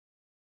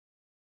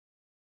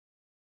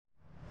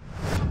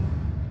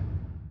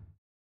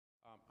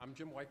I'm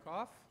Jim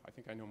Wyckoff. I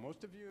think I know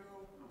most of you.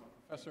 I'm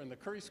a professor in the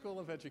Curry School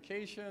of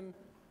Education,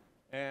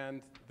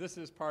 and this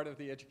is part of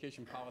the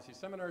Education Policy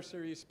Seminar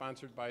Series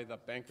sponsored by the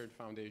Bankard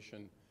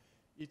Foundation.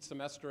 Each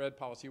semester,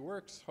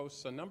 EdPolicyWorks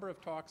hosts a number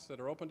of talks that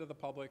are open to the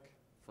public.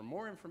 For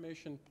more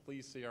information,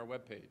 please see our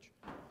webpage.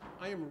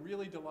 I am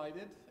really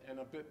delighted and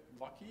a bit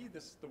lucky,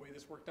 the way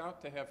this worked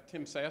out, to have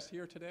Tim Sass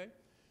here today.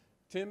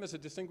 Tim is a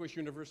distinguished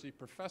university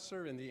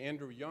professor in the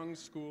Andrew Young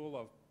School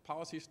of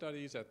Policy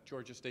Studies at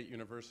Georgia State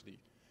University.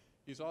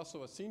 He's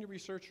also a senior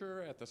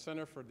researcher at the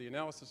Center for the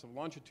Analysis of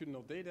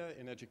Longitudinal Data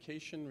in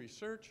Education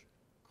Research,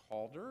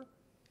 Calder.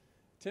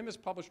 Tim has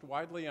published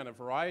widely on a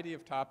variety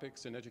of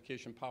topics in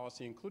education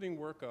policy, including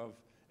work of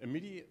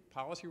immediate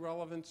policy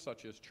relevance,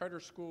 such as charter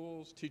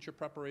schools, teacher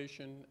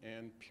preparation,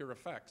 and peer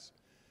effects.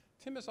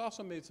 Tim has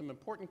also made some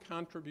important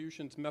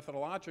contributions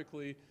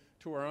methodologically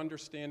to our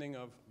understanding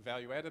of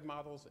value-added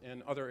models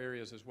and other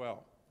areas as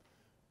well.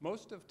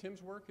 Most of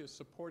Tim's work is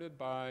supported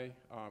by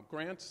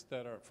grants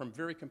that are from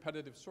very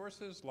competitive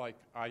sources like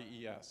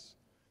IES.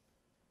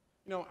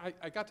 You know,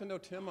 I got to know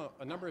Tim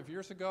a number of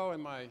years ago,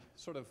 and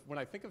when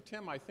I think of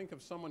Tim, I think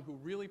of someone who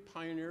really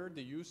pioneered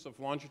the use of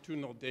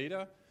longitudinal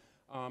data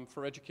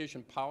for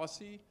education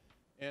policy.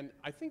 And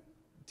I think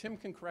Tim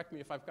can correct me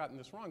if I've gotten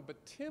this wrong,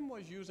 but Tim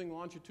was using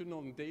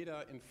longitudinal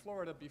data in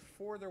Florida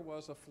before there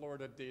was a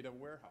Florida data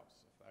warehouse,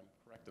 if I'm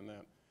correct in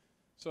that.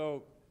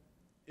 So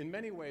in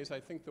many ways, I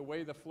think the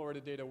way the Florida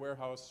data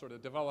warehouse sort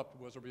of developed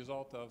was a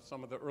result of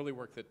some of the early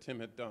work that Tim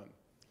had done.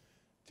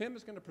 Tim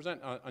is going to present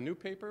a new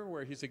paper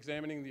where he's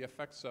examining the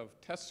effects of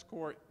test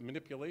score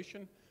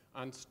manipulation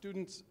on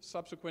students'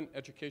 subsequent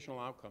educational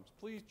outcomes.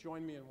 Please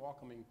join me in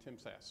welcoming Tim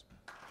Sass.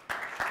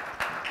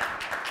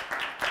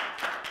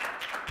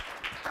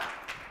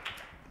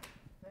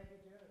 Thank you,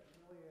 Jim. It's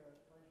really a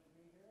pleasure to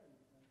be here, and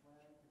I'm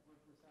glad I could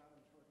work this out on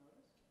short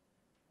notice.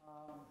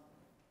 I'm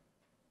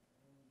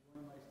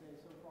enjoying my stay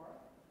so far.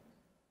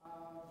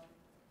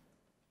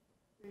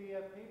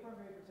 The paper I'm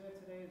going to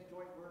present today is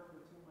joint work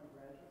with two of my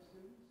graduate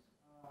students,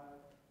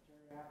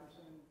 Jerry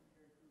Apperson and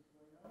Carrie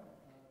Cruz-Bueno.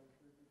 They're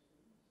third-year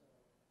students, so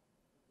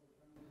they're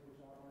coming to the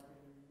job market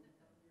in a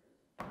couple of years.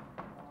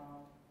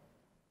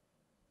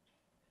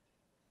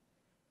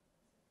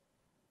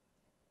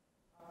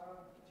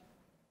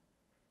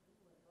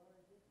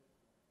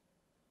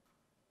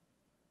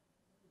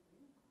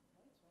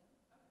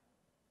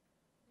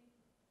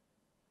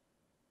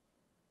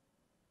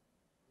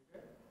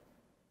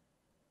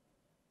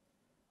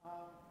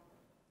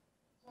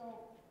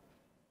 So,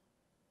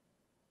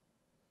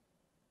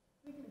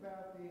 thinking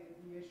about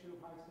the issue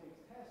of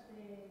high-stakes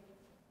testing,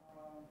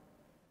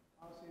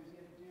 obviously it was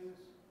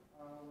introduced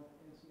with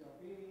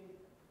NCLB,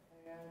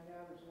 and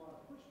now there's a lot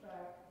of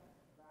pushback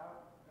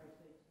about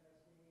high-stakes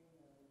testing.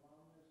 The Obama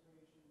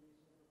administration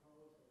recently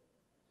proposed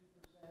a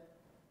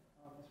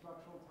 2%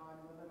 instructional time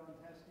limit on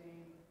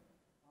testing.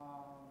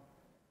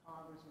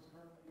 Congress is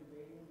currently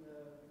debating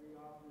the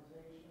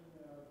reauthorization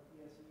of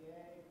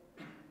PSEA.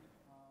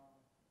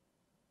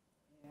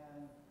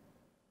 And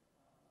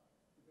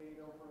debate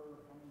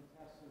over how many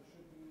tests there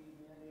should be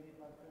mandated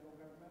by the federal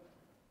government.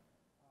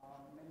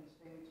 Many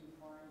states are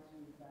trying to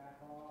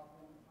back off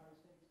from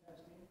high-stakes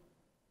testing.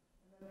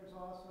 And then there's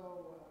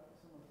also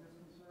some of this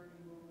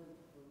concerning movement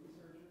for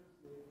researchers,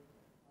 the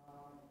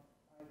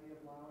idea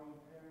of allowing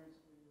parents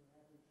to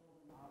have their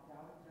children opt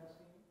out of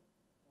testing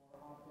or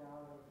opt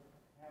out of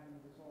having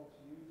the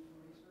results used for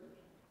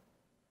research.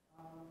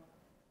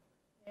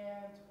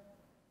 And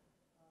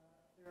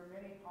there are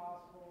many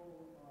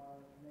possible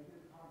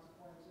negative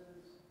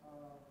consequences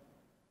of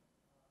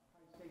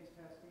high-stakes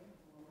testing.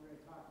 What we're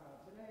going to talk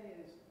about today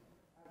is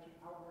actually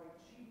outright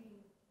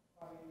cheating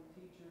by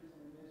teachers and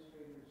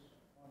administrators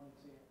on the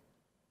exam.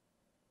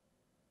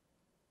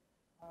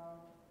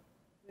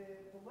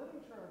 The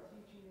literature on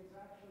teaching is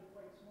actually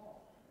quite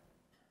small.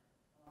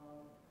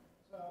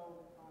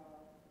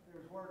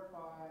 There's work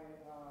by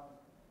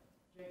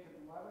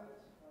Jacob Levitt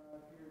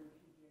here at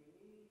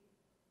QJE,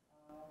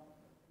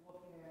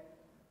 looking at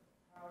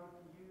how you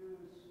can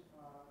use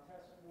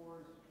test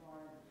scores to try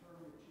and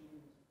determine if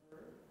cheating has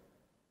occurred.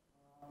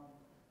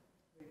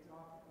 They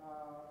talk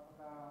about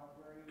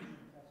variation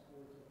in test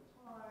scores over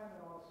time,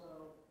 and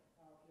also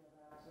how if you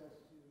have access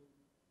to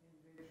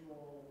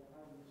individual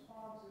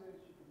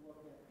responses, you can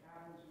look at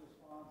patterns of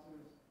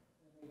responses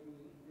that may be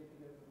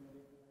indicative of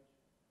manipulation.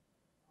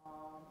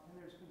 And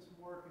there's been some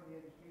work in the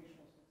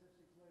educational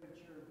statistics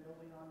literature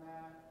building on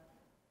that.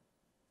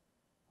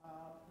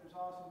 There's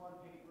also one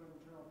paper in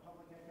the Journal of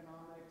Public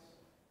Economics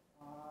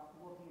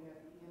looking at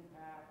the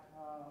impact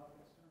of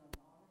external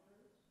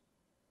monitors.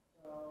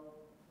 So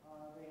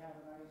they have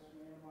a nice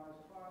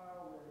randomized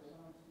trial where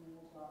some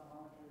schools got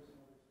monitors and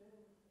others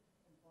didn't,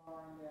 and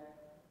find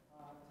that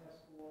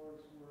test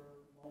scores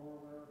were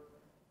lower where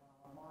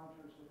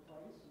monitors were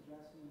placed,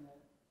 suggesting that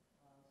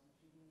some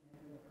cheating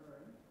had been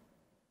occurring.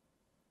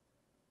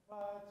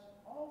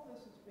 But all of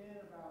this has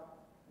been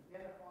about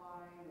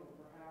identifying or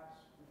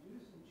perhaps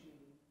reducing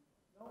cheating.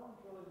 No one's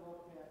really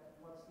looked at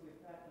what's the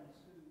effect on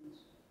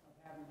students of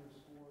having their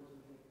scores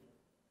indicative.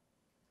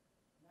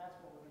 And that's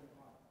what we're going to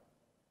talk about.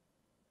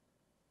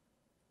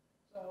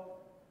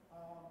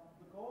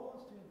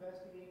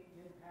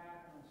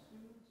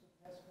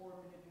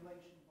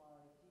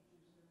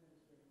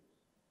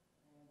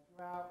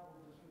 throughout,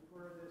 we'll just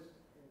refer to this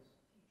as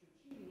teacher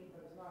cheating,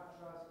 but it's not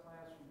just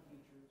classroom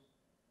teachers.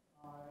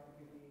 It could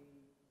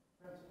be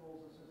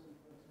principals, assistant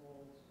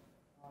principals,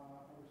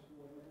 other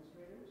school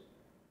administrators.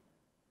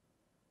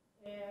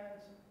 And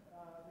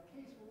the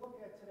case we'll look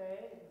at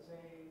today is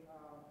a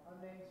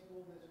unnamed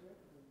school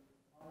district.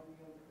 I'll be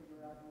able to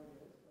figure out who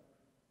it is, but I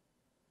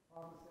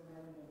promise them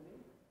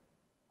anonymity,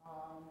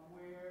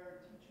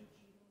 where teacher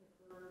cheating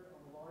occurred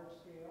on a large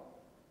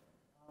scale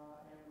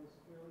and was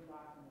clearly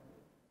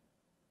documented.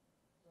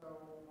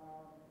 So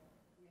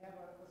we have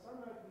a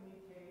somewhat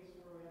unique case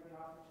where we have the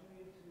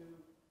opportunity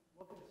to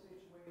look at a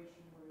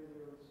situation where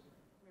there was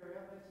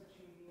clear evidence of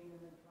cheating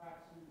and then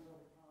track students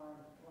over time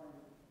to try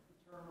to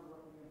determine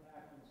what the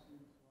impact on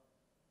students was.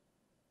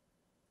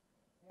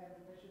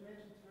 And I should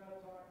mention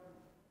throughout the talk, I'm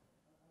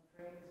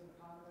trained as an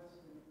economist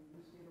and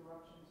used to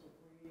interruptions, so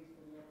please,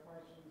 when you have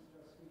questions,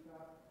 just speak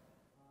up.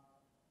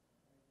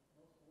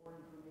 Most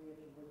boring for me if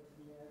you wait to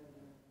the end and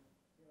then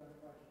get other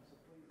questions. So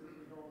please, as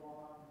we go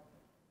along,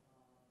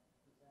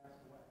 just ask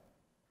away.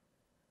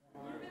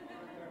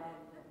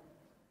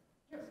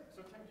 Yes,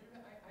 so Tim,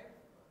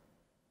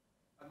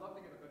 I'd love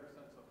to get a better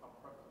sense of how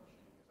prevalent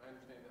cheating is. I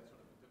understand that's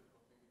sort of a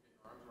difficult thing to get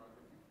your arms around.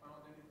 Have you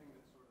found anything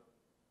that sort of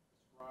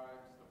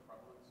describes the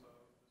prevalence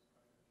of this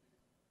kind of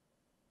cheating?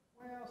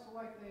 Well, so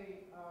like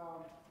the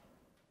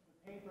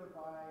paper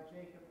by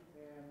Jacob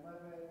and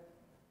Levitt,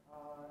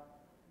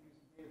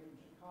 using data from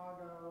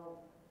Chicago,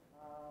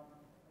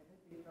 I think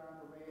they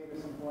found a rate of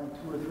something like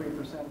 2 or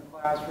 3% of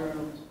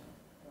classrooms,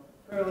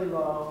 fairly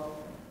low.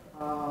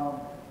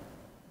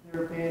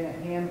 There have been a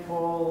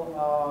handful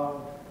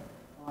of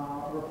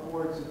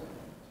reports of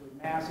sort of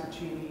massive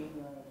cheating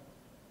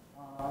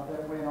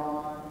that went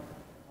on.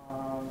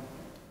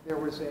 There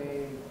was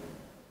a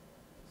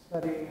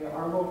study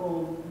our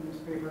local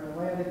newspaper in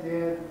Atlanta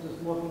did,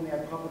 just looking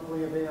at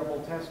publicly available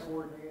test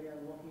score data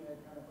and looking at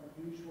kind of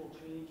unusual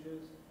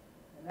changes.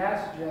 And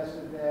that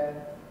suggested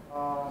that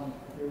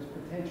there's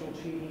potential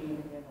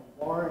cheating in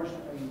a large,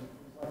 I mean,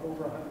 it was like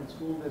over 100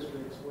 school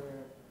districts where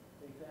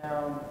they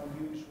found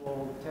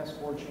unusual test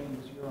score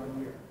changes year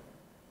on year.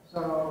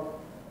 So,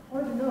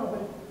 hard to know,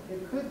 but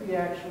it could be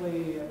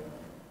actually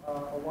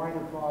a wider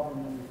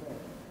problem than we think.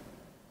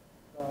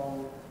 So,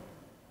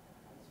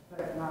 I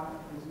suspect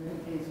not as many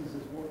cases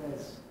as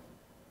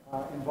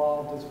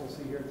involved as we'll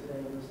see here today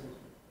in this district.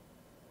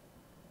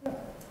 Yeah. Can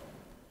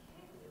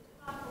you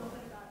talk a little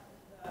bit about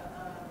the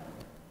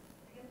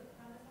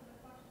premise of the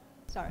question?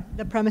 Sorry,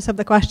 the premise of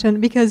the question,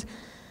 because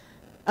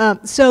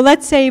so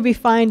let's say we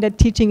find that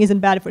teaching isn't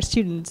bad for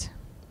students.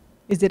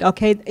 Is it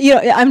okay? You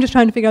know, I'm just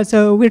trying to figure out,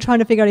 so we're trying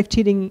to figure out if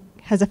cheating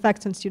has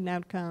effects on student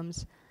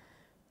outcomes.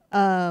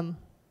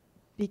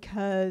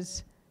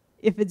 Because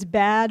if it's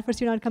bad for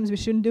student outcomes, we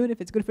shouldn't do it.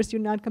 If it's good for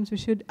student outcomes, we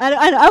should.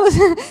 I was,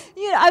 you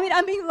know, I mean,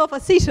 I'm being a little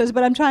facetious,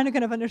 but I'm trying to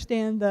kind of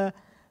understand the,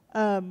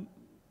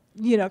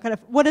 you know, kind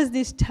of what does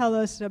this tell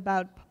us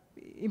about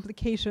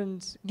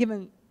implications,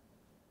 given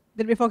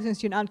that we're focusing on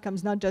student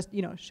outcomes, not just,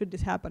 you know, should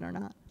this happen or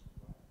not?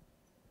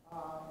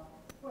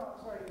 Well,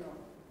 sorry, you know,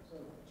 so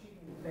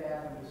cheating is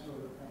bad and just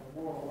sort of kind of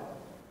moral life.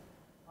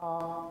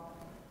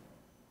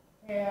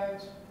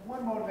 And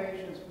one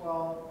motivation is,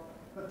 well,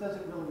 but does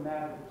it really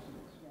matter to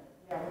students?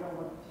 Yeah, we don't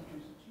want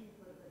teachers to cheat,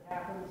 but if it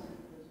happens, does it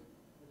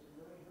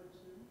really hurt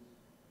students?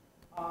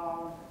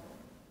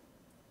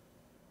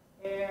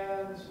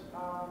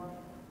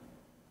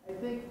 I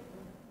think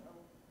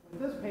with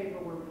this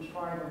paper, we're just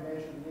trying to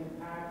measure the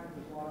impact.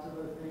 There's lots of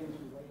other things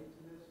related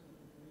to this we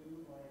can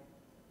do, like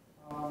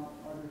are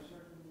there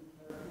certain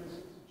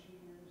characteristics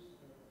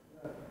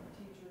of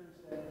teachers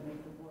that make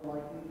them more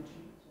likely to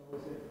cheat? So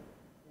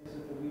is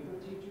it the weaker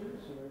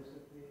teachers, or is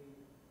it the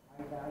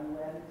high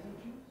value-added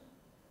teachers?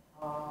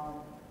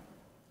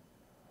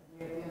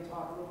 Again,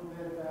 talk a little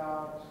bit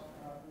about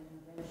the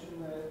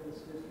intervention that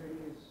this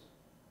district is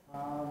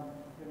going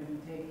to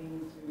be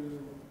taking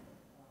to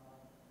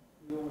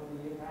deal with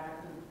the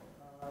impact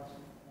on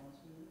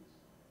students.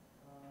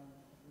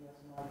 We have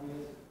some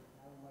ideas of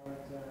how we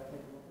might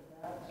take a look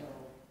at that. So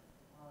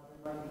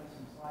there might be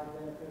some side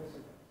benefits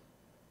of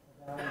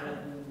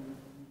evaluating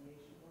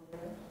mediation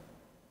programs.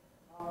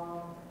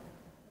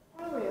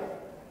 Finally,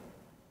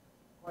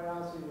 quite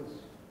honestly, was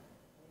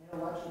an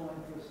intellectual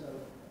interest of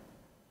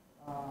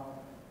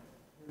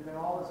there's been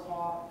all this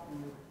talk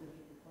in the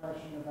district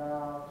question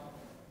about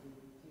the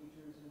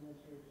teachers and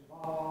administrators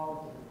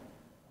involved and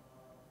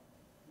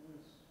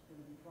who's going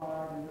to be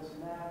tried and this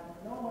and that.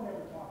 No one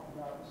ever talked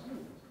about the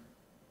students.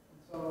 And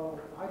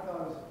so I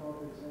thought it was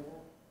appropriate to say,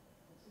 well,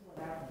 let's see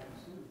what happens to the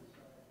students.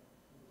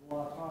 There's a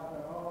lot of talk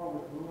about,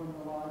 oh, we're ruining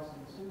the lives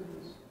of the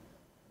students.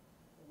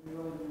 But we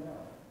really didn't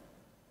know.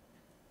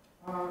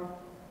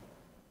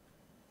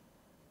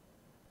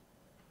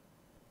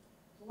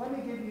 So let me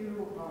give you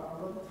a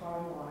little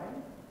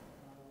timeline,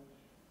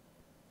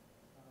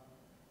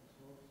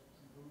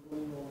 some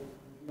Googling will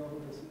reveal who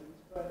this is.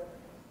 But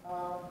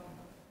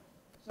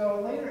so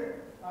later,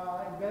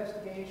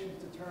 investigations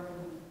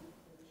determined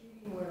that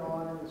cheating went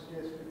on in this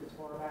district as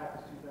far back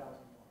as 2001.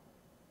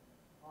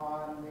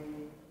 On the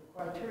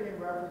criterion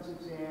reference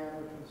exam,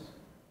 which was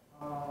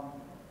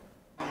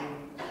the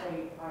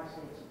state, high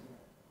stakes exam.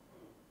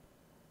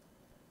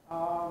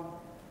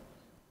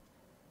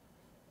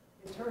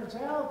 It turns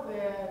out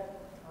that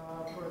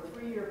for a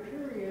 3-year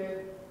period,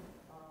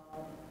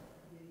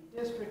 the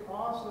district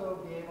also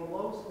gave a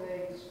low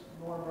stakes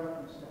norm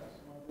reference test,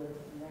 one of the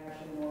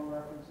national norm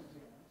reference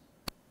exams.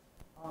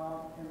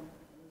 And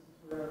this is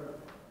where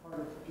part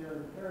of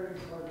Jared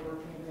Perry's hard work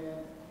came in.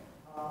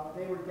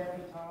 They were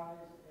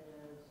deputized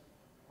as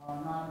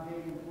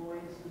non-paid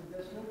employees of the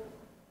district,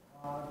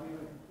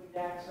 given complete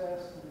access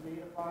to the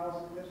data files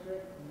of the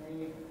district, and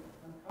they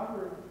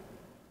uncovered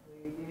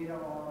the data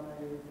on a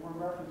norm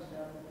reference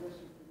test the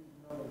district didn't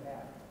even know they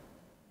had.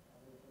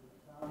 They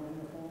found it in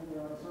the folder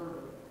on the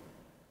server.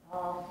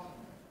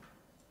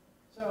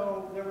 So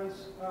there was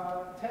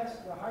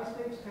the high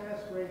stakes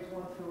test, grades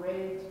 1 through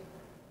 8,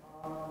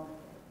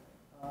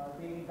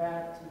 dating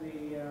back to the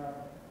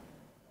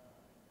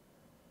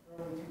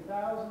early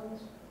 2000s.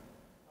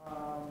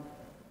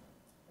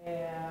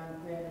 And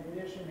then in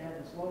addition had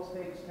this low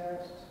stakes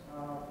test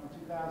from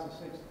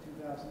 2006 to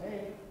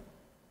 2008.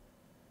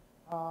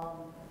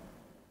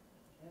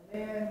 And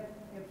then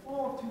in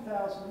fall of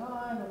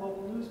 2009, the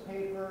local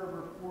newspaper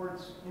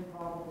reports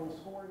improbable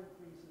score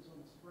increases on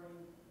the spring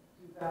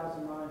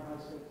 2009 high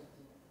stakes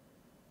exam.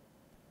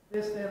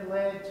 This then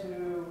led to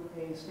a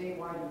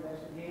statewide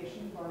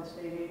investigation by the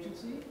state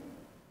agency,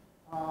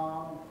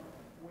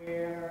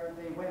 where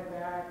they went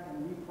back and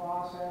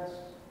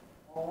reprocessed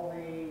all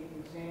the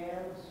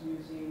exams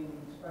using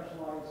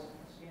specialized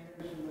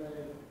standards from the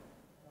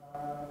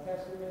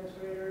test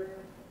administrator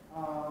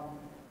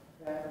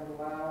that would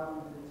allow them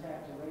to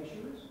detect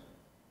erasures,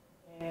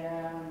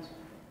 and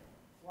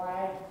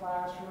flagged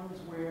classrooms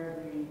where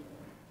the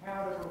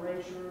count of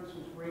erasures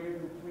was greater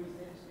than 3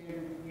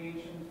 standard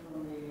deviations from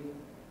the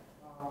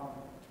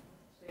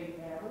state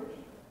average.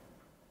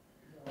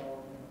 So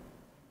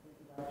think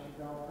about your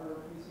bell curve,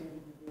 3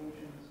 standard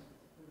deviations,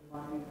 pretty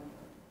minor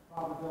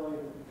probability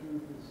that the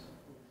truth is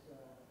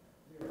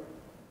 0.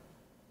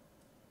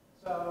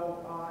 So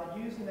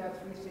using that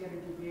 3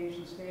 standard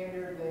deviation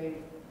standard, they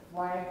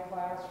flagged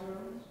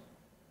classrooms.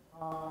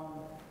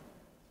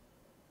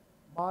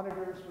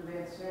 Monitors were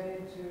then sent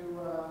into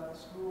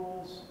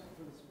schools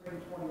for the spring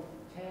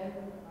 2010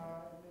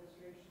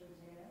 administration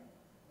exam.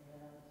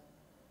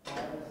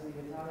 And as the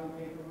Italian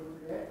paper would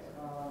predict,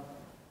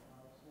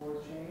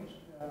 scores changed.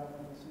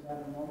 We'll see that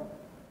in a moment.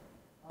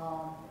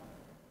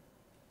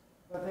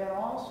 But then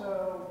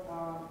also,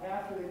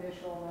 after the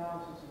initial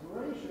analysis of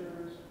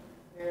erasures,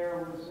 there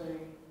was an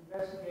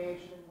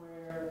investigation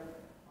where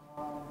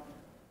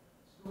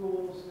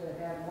schools that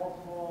had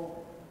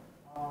multiple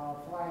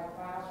flagged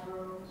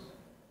classrooms,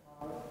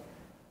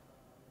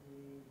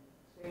 the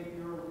State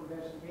Bureau of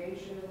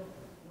Investigation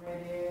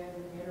went in,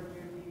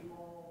 interviewed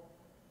people,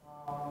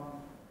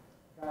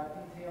 got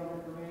detailed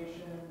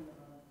information.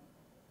 I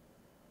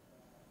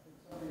think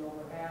something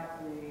over half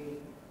the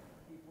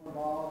people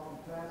involved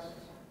confessed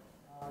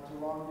to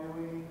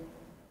wrongdoing.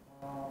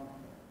 And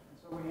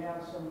so we have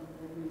some,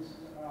 at least,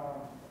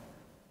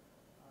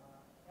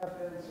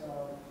 evidence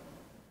of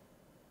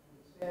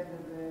the extent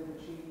of the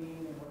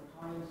cheating and what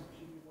kinds of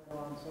cheating went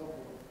on and so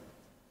forth.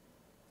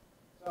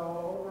 So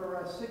over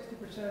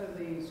 60% of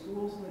the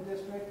schools in the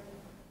district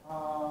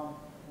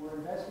were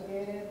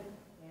investigated,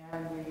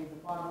 and the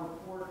final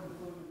report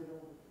concluded that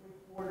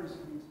over 3/4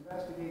 of these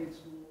investigated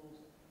schools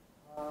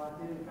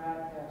did in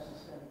fact have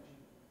systemic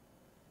cheating.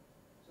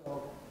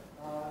 So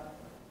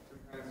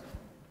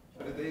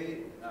did they,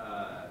 so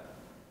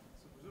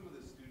presumably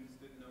the students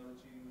didn't know that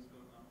cheating was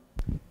going on?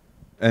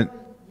 And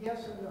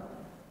yes and no.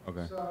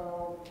 Okay. So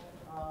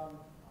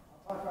I'll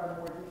talk about it in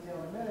more detail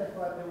in a minute,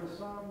 but there were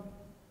some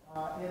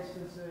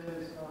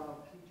instances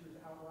of teachers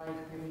outright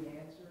giving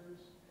answers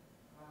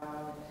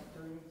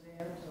during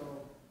exams, so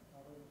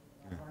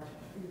the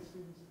students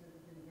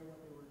didn't get what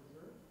they were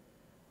deserved.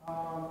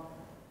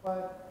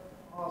 But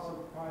also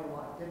probably a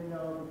lot didn't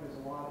know because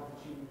a lot of the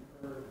cheating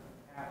occurred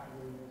after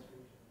the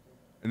administration.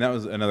 And that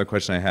was another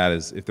question I had: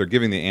 is if they're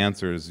giving the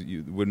answers,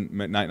 you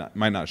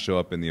might not show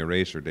up in the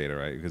erasure data,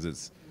 right? Because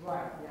it's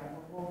right.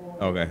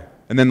 Yeah. Okay.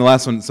 And then the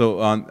last one.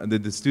 So,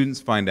 did the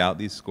students find out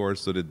these scores?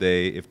 So, did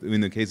they, if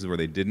in the cases where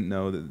they didn't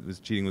know that this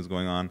cheating was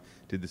going on,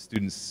 did the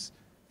students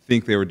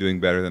think they were doing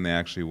better than they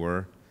actually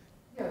were?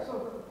 Yeah.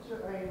 So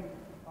I mean,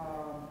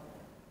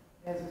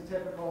 as is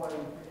typical, if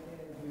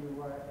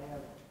you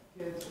have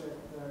kids that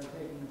are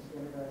taking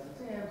standardized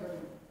exams, I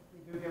mean, you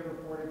do get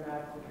reported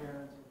back to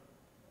parents.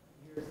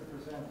 Here's the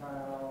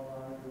percentile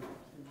your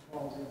student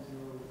falls into,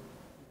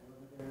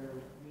 their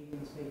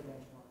median state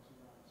benchmarks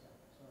around 7.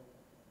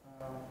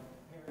 So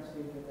parents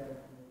need to get that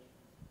information.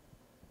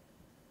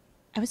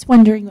 I was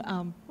wondering,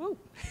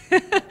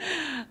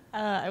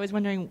 I was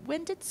wondering,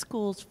 when did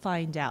schools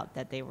find out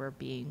that they were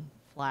being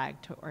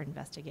flagged or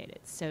investigated?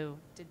 So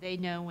did they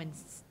know when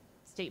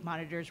state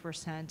monitors were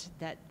sent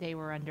that they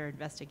were under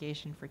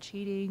investigation for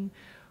cheating?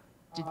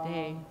 Did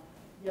they?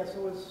 Yes,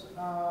 it was.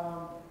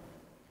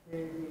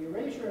 The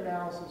erasure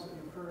analysis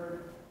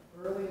occurred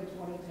early in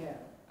 2010.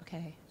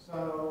 Okay.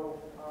 So,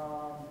 if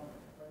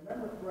I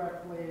remember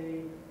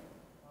correctly,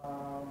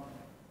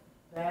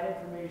 that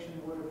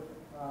information would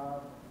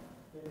have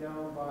been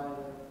known by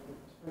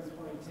the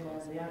spring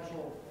 2010. The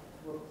actual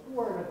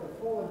report of the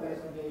full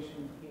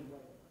investigation came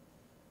later.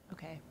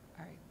 Okay,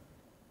 all right.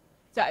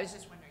 So I was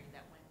just wondering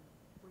that when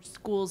were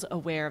schools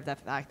aware of the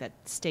fact that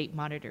state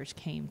monitors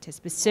came to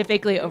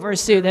specifically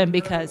oversee them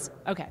because,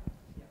 okay.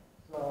 Yeah.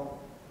 So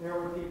there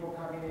were people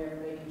coming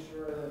in, making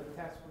sure that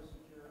tests were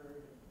secured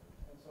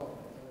and so on. So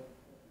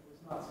it was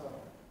not so.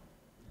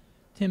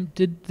 Tim,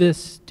 did the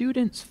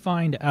students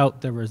find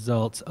out the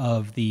results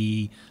of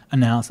the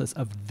analysis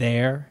of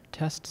their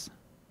tests?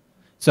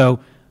 So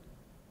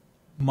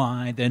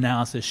the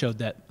analysis showed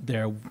that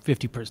there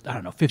 50%, I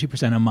don't know,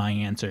 50% of my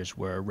answers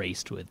were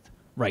erased with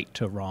right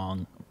to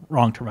wrong,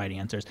 wrong to right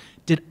answers.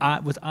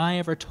 Was I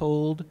ever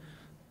told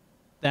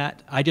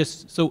that?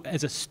 So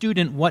as a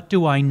student, what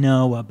do I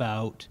know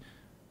about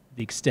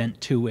the extent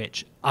to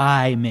which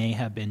I may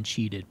have been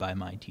cheated by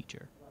my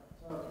teacher?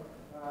 So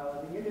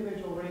the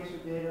individual eraser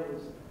data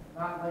was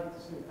not linked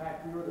to student. In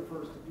fact, we were the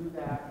first to do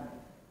that, and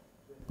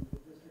the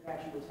district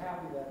actually was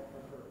happy that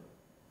occurred.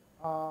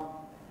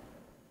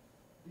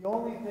 The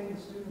only thing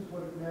the students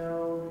would have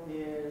known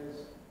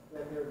is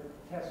that their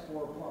test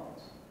score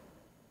plummets.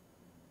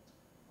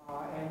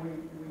 And we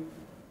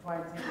try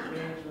to take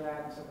advantage of that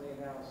in some of the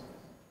analysis.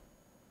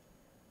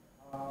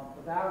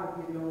 But that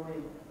would be the only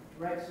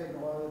direct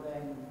signal other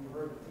than you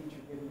heard the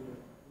teacher give you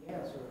the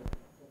answer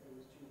that there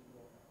was cheating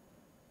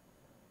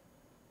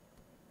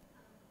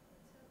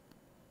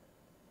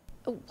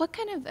going on. What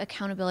kind of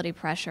accountability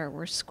pressure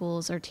were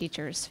schools or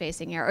teachers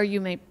facing here? Or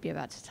you might be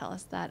about to tell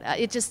us that.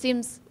 It just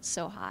seems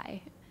so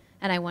high.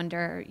 And I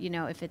wonder,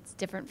 if it's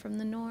different from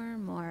the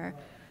norm or...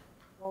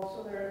 Well,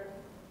 so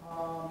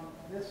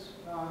this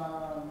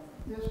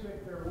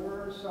district, there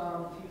were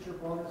some teacher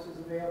bonuses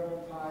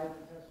available tied to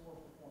test score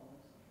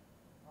performance.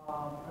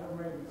 I don't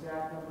remember the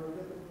exact number,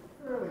 but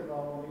they're fairly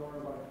low, in the order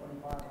of like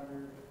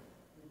 $2,500,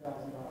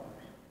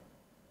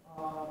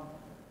 $3,000.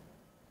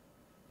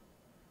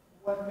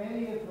 What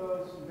many of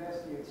those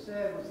investigators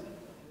said was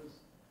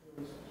there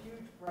was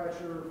huge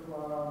pressure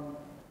from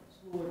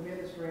school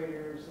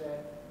administrators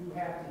who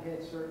have to hit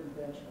certain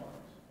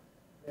benchmarks.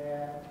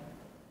 That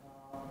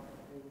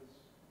it was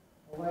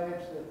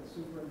alleged that the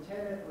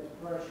superintendent was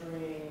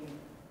pressuring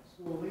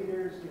school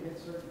leaders to hit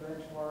certain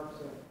benchmarks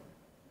of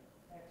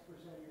X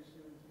percent of your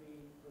students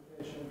being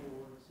proficient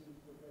or exceed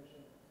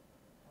proficient.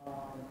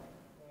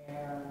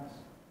 And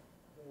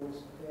there was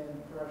then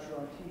pressure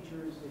on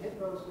teachers to hit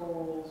those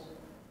goals,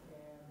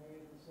 and they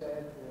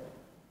said that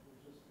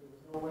there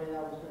was no way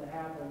that was going to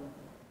happen,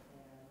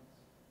 and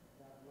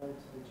that led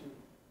to the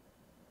cheating.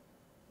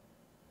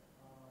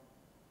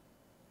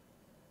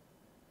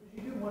 Because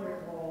you do wonder,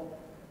 well,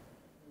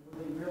 were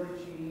they really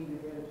cheating to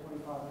get a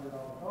 $2,500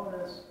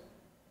 bonus?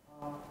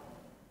 From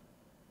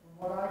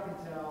what I can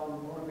tell, the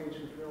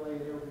motivation was really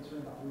they were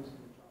concerned about losing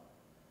their job.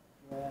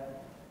 That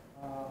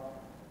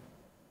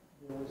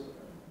there was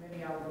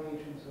many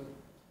allegations of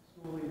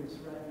school leaders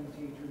threatening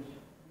teachers,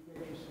 you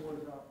get your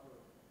scores up for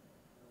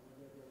when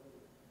they get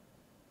leave.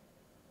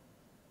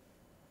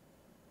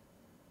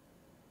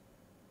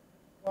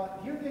 But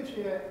here gives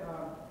you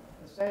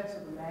a sense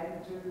of the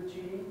magnitude of the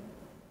cheating.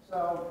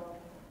 So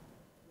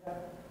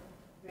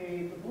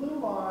the blue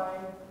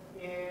line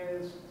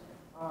is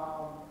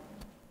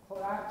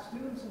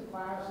students in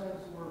classes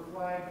were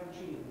flagged for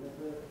cheating.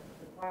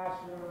 The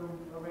classroom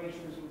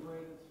erasures were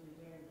graded 3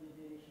 standard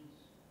deviations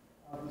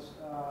of the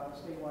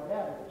statewide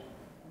average.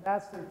 And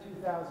that's their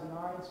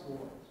 2009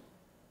 scores.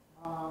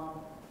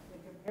 In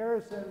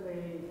comparison,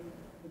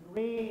 the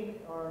green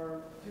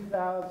are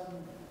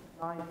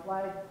 2009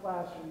 flagged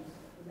classrooms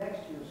the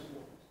next year's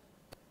scores.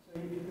 So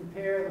if you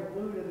compare the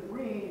blue to the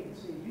green, you can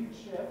see a huge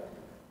shift.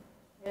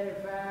 And in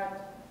fact,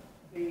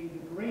 the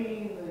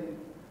green,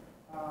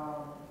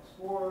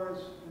 scores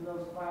in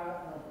those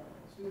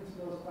students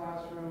in those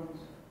classrooms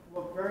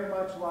look very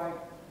much like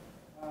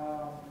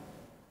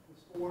the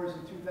scores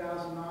in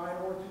 2009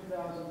 or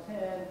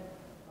 2010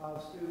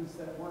 of students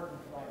that weren't in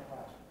flagged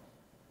classrooms.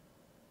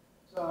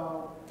 So,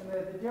 and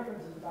the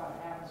difference is about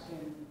a half a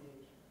standard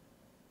deviation.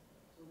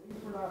 So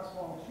these were not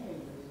small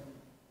changes.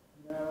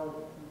 And,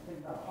 when you think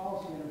about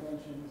policy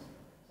interventions,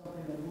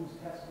 something that moves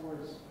test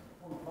scores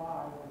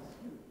 0.5 is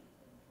huge.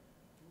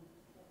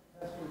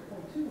 Test scores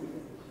 0.2 we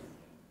think is huge.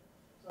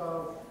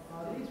 So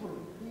these were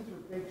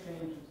big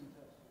changes in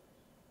test scores.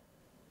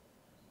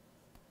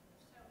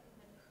 So in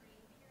the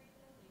pre-period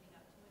leading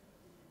up to it,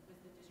 was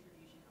the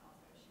distribution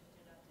also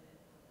shifted up to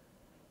like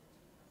the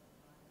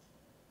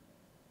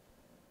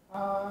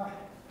 2005?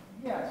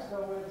 Yes, so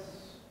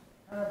it's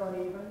kind of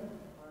uneven,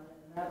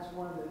 and that's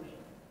one of the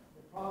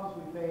problems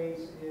we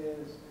face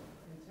is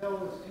until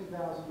this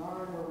 2009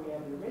 where we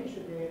have the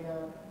erasure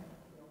data,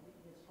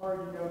 it's hard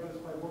to know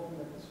just by looking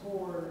at the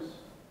scores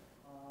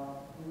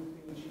who was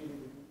being cheated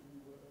and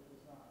who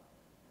was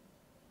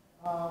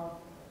not.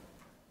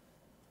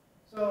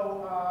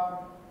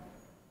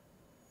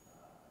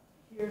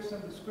 Here's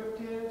some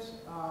descriptives.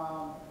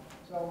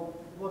 So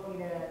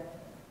looking at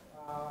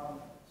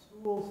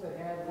schools that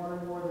had one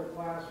or more of their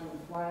classroom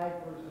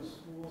flagged versus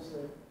schools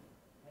that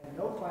had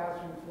no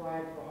classroom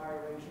flagged for high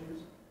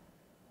erasures.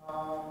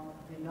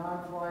 The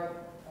non-flag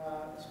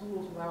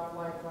schools without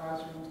flag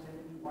classrooms tend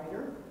to be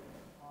whiter,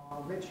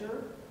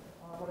 richer,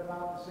 but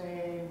about the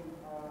same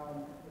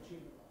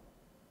achievement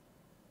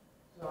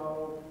level. So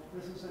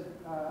this is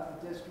a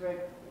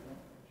district,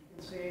 as you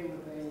can see,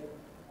 with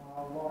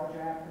a large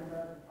African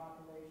American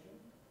population,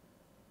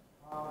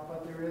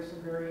 but there is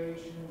some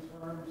variation in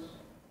terms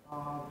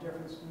of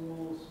different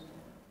schools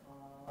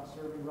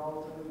serving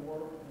relatively more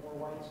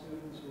white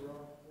students or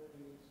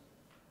relatively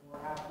more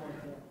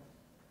affluent.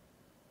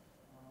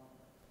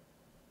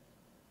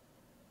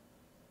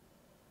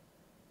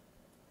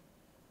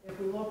 If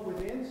we look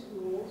within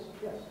schools,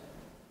 yes.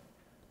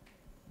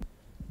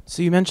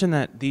 So you mentioned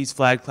that these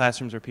flagged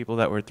classrooms are people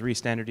that were 3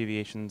 standard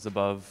deviations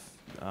above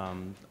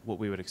what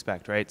we would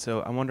expect, right?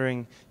 So I'm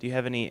wondering, do you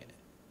have any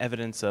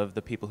evidence of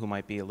the people who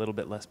might be a little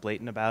bit less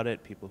blatant about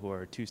it, people who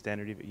are 2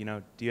 standard, you know,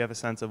 do you have a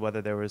sense of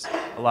whether there was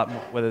a lot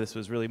more, whether this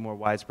was really more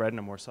widespread in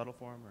a more subtle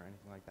form or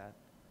anything like that?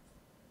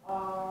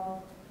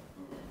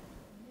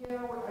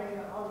 Yeah,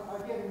 I'll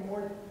get in a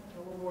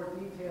little more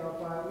detail,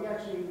 but we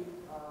actually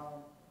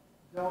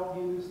don't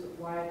use the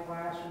flagged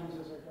classrooms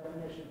as our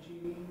definition of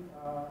cheating.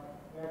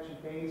 We actually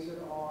base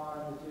it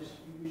on the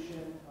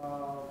distribution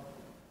of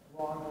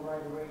wrong to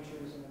right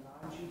erasures in the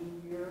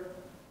non-cheating year.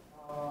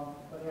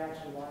 But it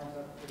actually lines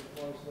up pretty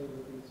closely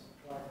with these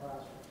flagged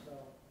classrooms. So,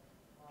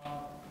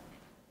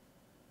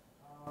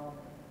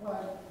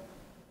 but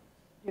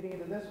getting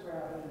into this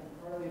graph, and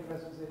partly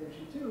addresses that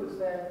issue too, is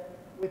that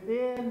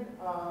within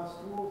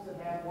schools that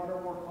had 1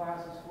 or more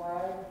classes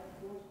flagged,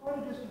 there was quite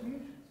a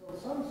distribution. So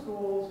some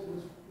schools, it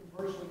was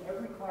virtually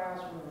every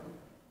classroom,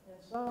 and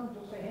some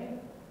just a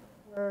handful,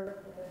 where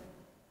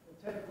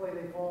typically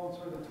they fall in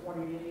sort of the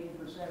 20 to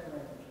 80%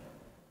 range.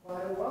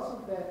 But it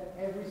wasn't that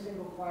every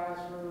single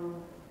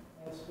classroom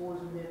had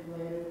scores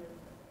manipulated.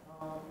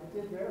 It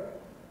did vary.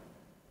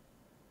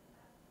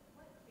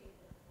 What created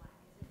the flag?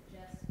 Is it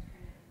just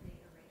kind of the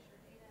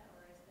erasure data,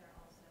 or is there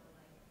also,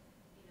 like,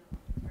 you know,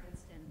 for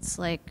instance,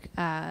 like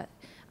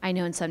I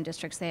know in some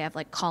districts they have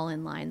like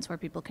call-in lines where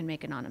people can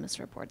make anonymous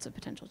reports of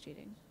potential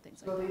cheating,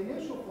 things like that. So the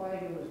initial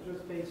flagging was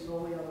just based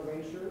solely on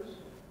erasures,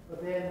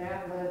 but then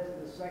that led to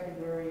the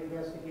secondary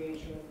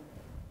investigation.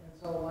 And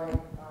so, like,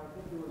 I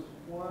think there was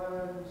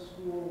one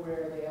school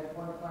where they had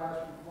 1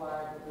 classroom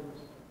flag, but there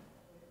was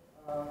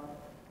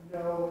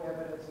no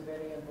evidence of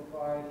any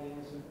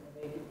improprieties, and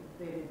they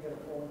didn't get a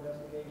full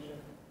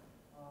investigation.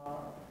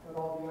 But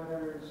all the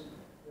others,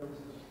 there was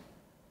this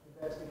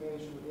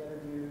investigation with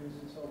interviews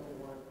and so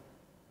forth.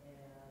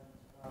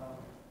 And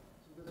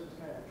so this was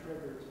kind of a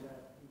trigger to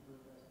that deeper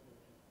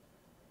investigation.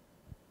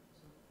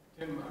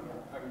 Tim,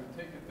 I would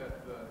take it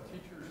that the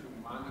teachers who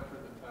monitor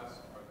the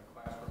tests are the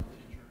classroom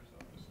teachers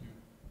of the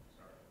students.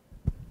 Sorry.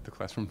 The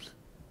classrooms?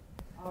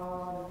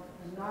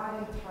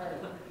 Not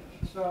entirely.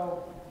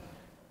 So,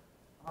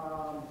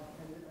 and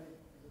the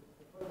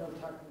footnote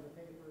tucked in the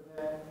paper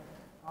that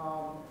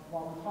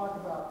while we talk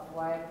about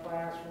flagged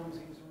classrooms,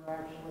 these were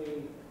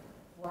actually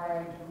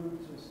flagged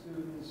groups of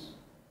students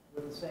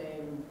with the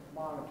same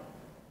monitor.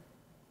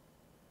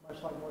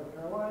 Much like North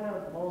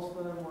Carolina, most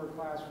of them were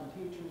classroom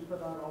teachers,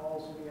 but not all,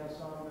 so we have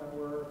some that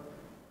were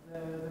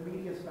the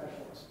media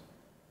specialists.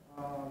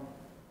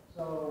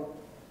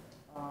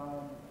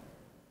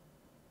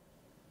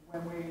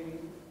 When we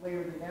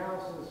later the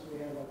analysis, we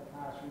had like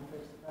classroom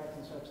fixed effects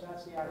and such.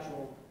 That's the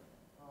actual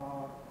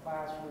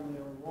classroom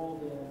they're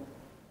enrolled in.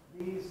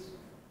 These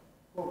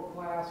quote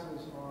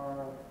classes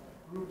are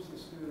groups of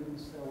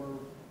students that were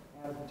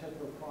at a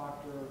particular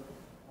proctor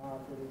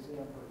for the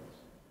exam purpose.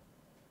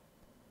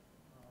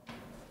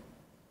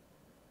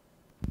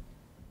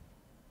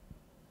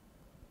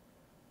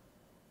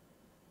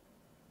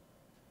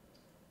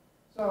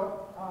 So,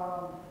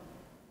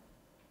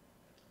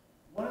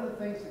 one of the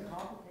things that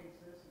complicates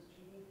this is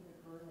cheating can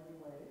occur in many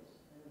ways.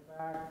 And in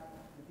fact,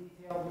 the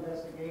detailed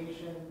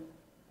investigation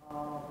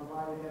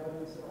provided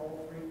evidence that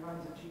all 3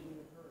 kinds of cheating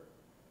occurred.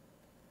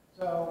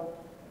 So,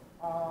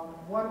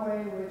 one way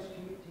in which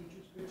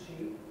teachers could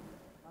cheat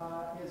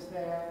is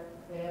that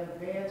they have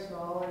advanced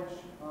knowledge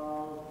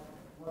of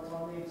what's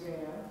on the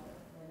exam,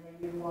 and they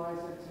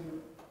utilize it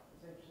to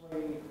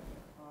essentially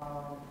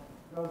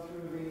go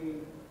through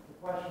the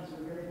questions that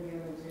are going to be in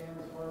the exam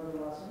as part of the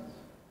lessons.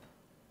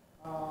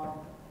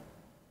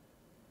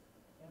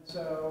 And so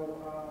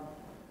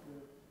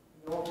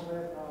the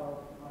ultimate of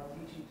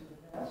teaching to the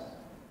test,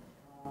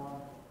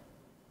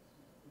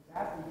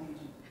 exactly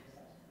teaching to the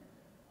test.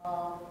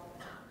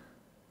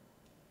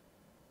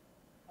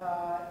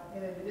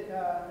 In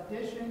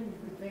addition, you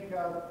could think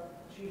of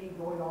cheating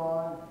going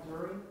on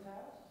during the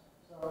test.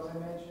 So as I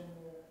mentioned,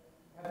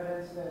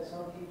 evidence that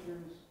some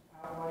teachers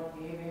outright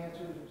gave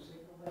answers or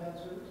signaled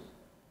answers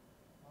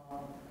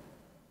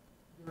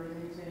during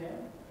the exam.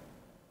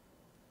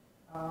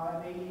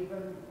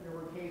 There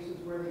were cases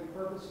where they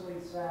purposely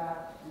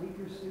sat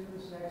weaker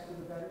students next to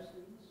the better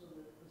students so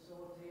that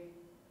facilitate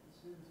the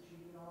students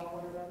cheating off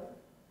one another.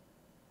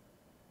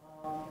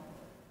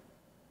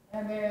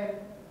 And then,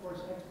 of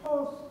course, ex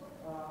post,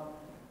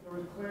 there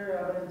was clear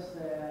evidence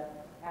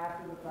that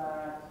after the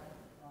fact,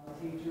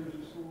 teachers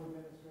or school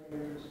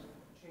administrators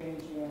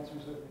changed the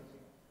answers of the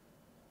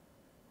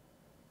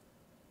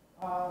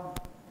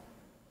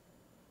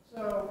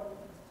exam.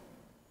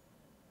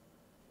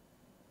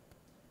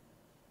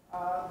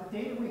 The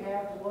data we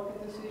have to look at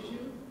this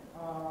issue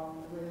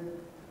with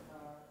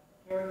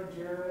Karen and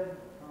Jared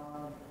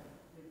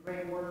did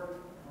great work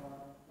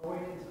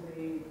going into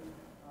the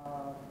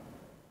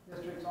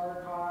district's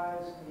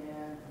archives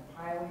and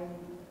compiling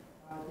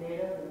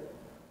data.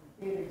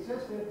 The data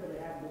existed, but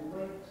it hadn't been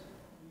linked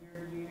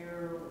year to year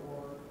or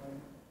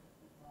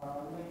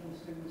linking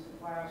students to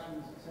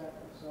classrooms, etc.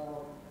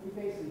 So we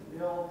basically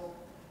built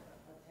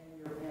a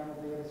 10-year panel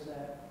data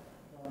set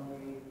from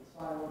the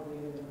silo data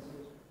in this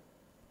district.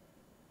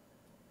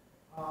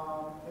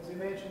 As I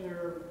mentioned, there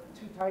are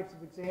two types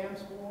of exam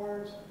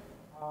scores.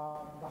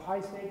 The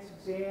high stakes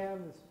exam,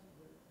 the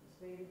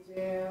state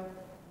exam,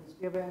 was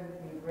given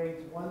in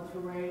grades 1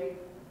 through 8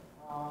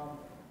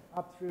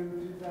 up through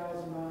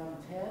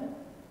 2010,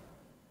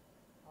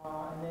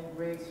 and then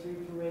grades 3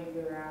 through 8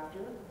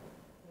 thereafter.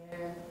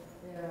 And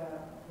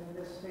in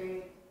this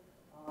state,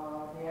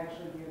 they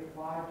actually give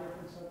 5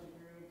 different subject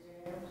area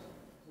exams.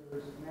 So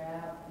there's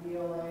math,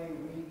 ELA,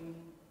 reading,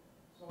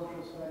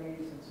 social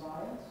studies, and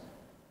science.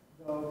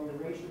 Though the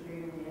erasure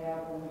data we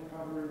have only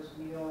covers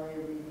ELA,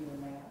 reading,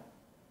 and math.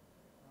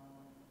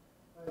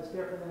 But it's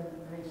different than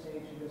many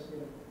states, you just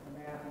get a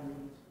math and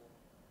reading score.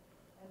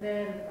 And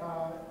then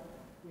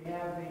we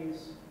have these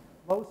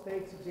low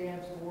stakes exam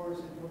scores,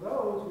 and for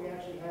those we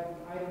actually have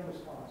the item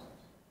responses,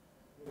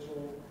 which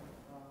will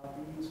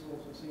be useful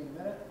as we'll see in a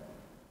minute.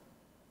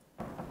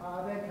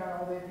 Then kind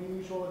of the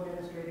usual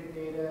administrative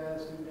data,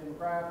 student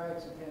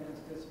demographics,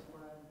 attendance,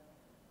 discipline,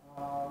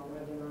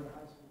 whether they're in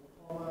high school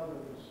diploma,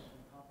 there's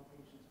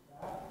complications with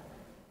that.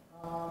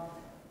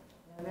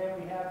 And then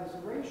we have this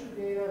erasure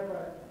data,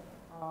 but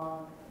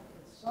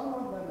it's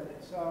somewhat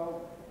limited.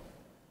 So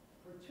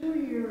for 2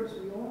 years,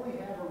 we only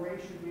have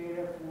erasure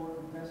data for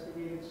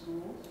investigated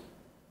schools.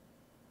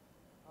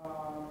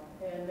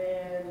 And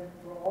then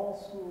for all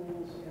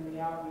schools in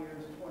the out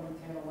years,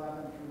 2010,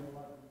 11 through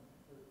 11,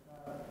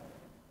 I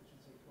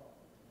should say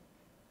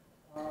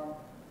 12.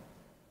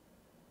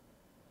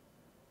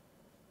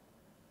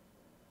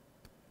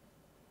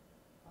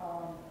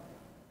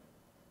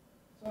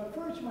 So at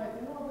first you might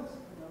think, oh, this is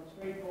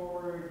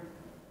straightforward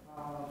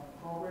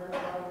program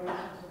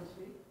evaluation, so to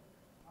speak.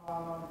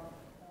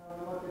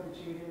 We looked at the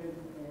cheated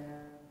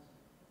and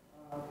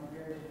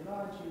compared to the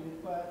non-cheated,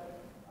 but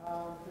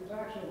there's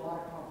actually a lot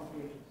of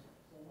complications.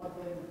 So one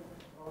thing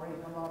already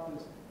come up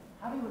is,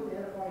 how do you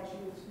identify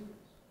cheated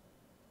students?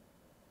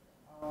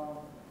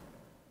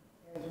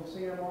 As you'll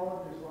see in a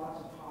moment, there's lots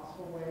of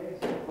possible ways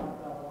to find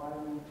out why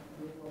we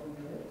did what we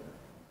did.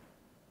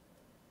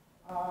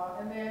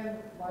 And then,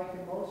 like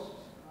in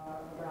most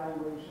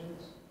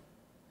evaluations,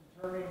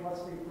 determining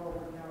what's the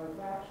appropriate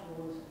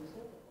counterfactual is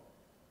difficult.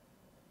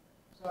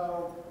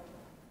 So,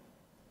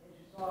 as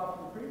you saw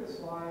from the previous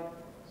slide,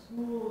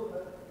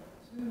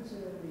 students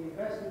in the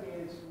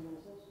investigated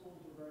schools, those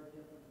schools are very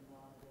different from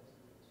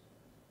non-investigated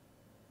schools.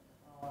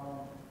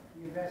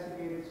 The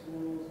investigated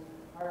schools,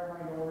 higher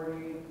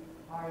minority,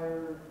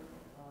 higher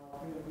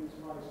freedom of use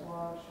price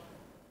lunch,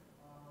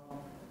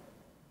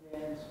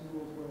 than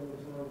schools where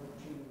there's no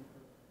cheating.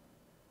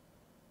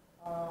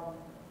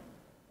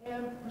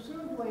 And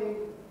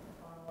presumably,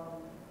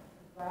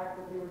 the fact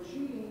that they were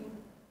cheating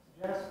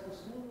suggests the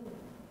school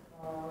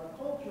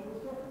culture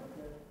was different.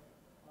 That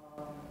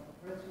the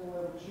principal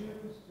would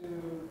choose to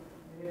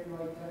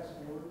manipulate test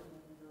scores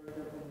would be very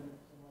different than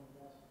someone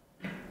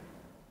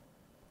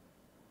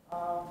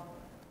else.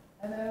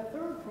 And then a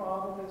third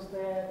problem is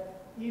that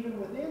even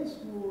within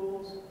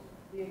schools,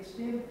 the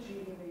extent of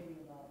cheating may be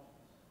innocuous.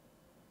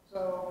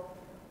 So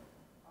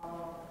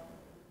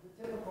the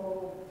typical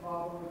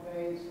problem we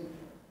face with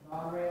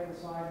non-random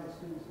assignment of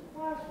students to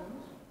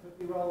classrooms could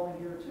be relevant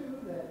here too,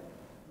 that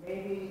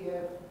maybe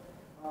if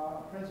a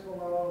principal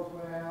knows,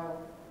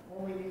 well,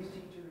 only these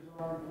teachers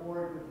are on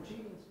board with the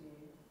cheating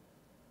scheme,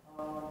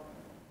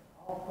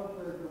 I'll put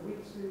the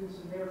weak students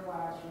in their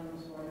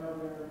classrooms so I know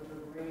their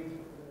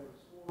grades, their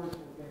scores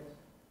will get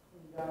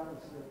cleaned up,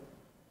 as the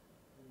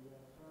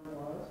term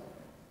was.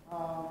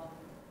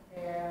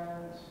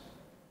 And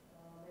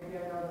maybe I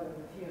know that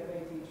the TFA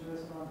teacher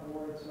isn't on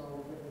board, so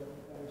we'll get the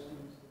better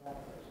students to that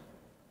person.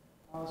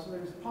 So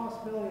there's a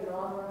possibility of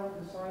on-run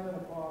assignment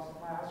across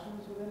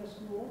classrooms within a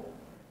school.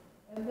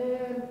 And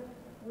then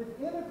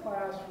within a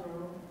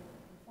classroom,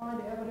 you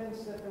find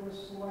evidence that there was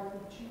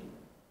selective cheating.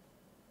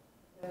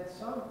 That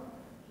some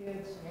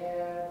kids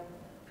had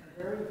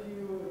very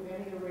few, if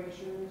any,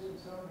 erasures, and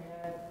some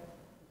had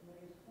as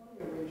many as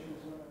 20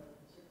 erasures on a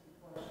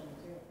 60-question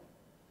exam.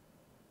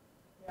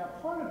 Now,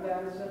 part of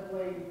that is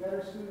simply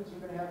better students are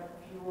going to have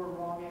fewer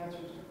wrong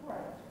answers to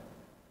correct.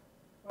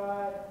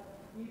 But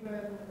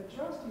even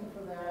adjusting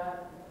for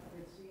that,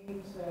 it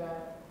seems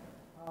that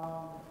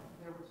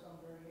there was some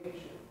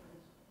variation.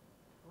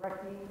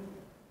 Correcting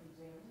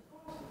exams is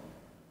costly.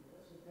 You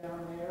sit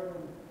down there and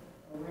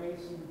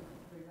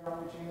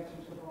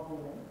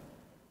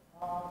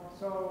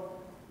So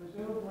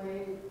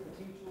presumably, the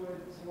teacher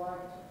would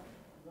select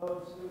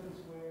those students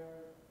where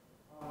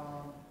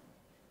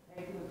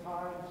taking the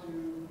time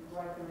to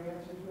write their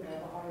answers would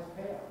have the highest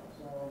payout.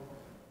 So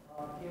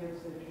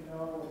kids that you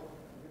know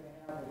are going to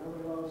have a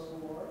really low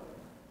score,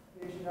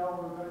 kids you know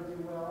are going to do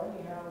well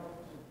anyhow,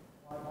 so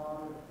why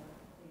bother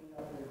cleaning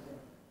up their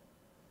exam?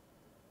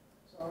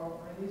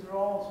 So these are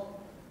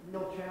all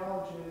real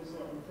challenges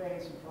that we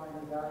face in trying to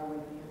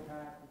evaluate the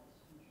impact of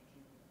teacher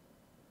cheating.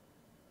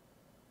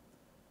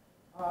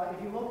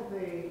 If you look at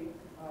the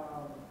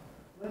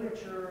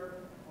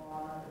literature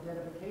on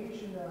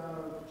identification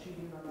of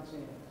cheating on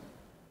exams,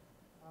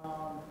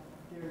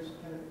 there's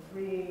kind of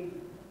three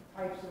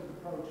types of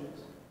approaches.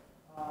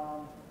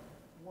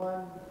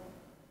 One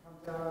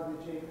comes out of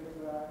the Jacob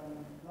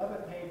and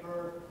Levitt paper,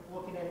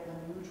 looking at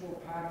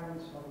unusual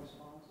patterns of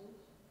responses.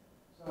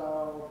 So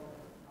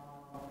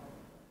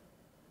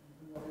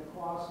you can look at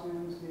class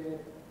students, did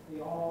they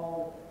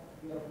all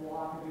get a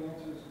block of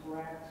answers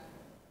correct,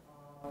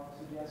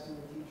 suggesting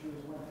the teachers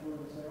went through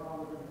and said, oh,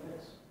 we're going to fix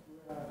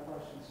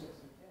questions 6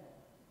 and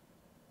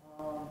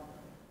 10.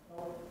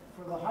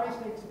 For the high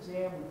stakes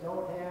exam, we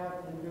don't have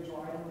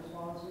individual item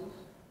responses.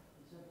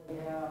 We simply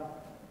have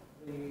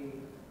the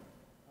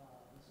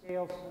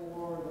scale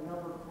score, the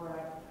number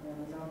correct, and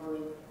the number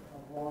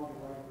of wrong to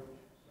right ratio.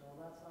 So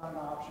that's not an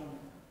option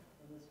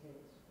in this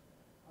case.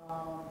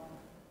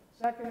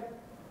 Second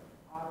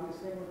obvious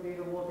thing would be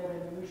to look at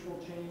unusual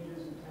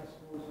changes in test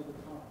scores over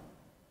time.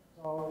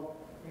 So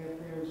if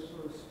there's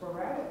sort of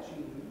sporadic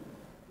cheating,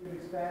 you'd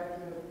expect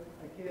that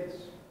a kid's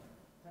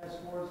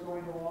test score is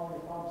going along,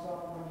 it bumps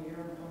up 1 year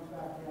and comes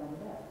back down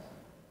the next.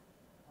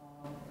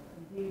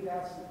 Indeed,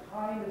 that's the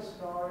kind of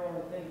story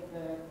I think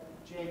that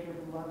Jacob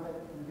and Levitt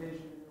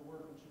envisioned in their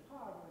work in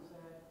Chicago, is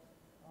that,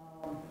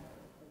 I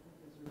think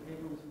as their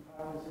paper was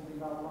entitled, something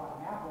about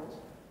rotten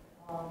apples.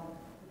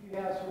 If you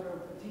have sort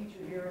of a teacher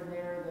here and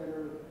there that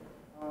are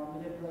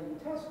manipulating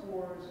test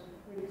scores,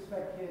 we'd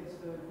expect kids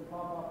to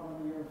bump up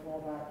 1 year and fall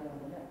back down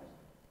the next.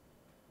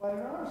 But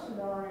in our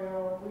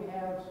scenario, we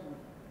have some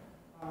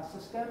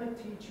systemic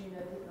cheating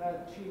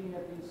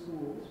at these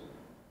schools,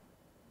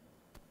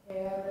 and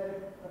that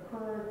it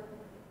occurred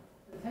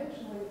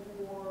potentially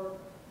for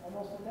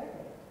almost a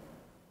decade.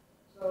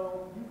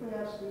 So you could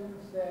have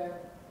students that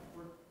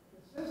were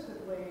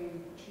consistently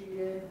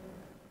cheated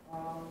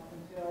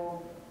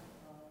until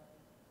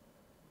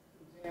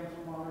exams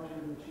were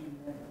monitored and cheating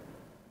ended.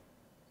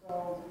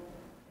 So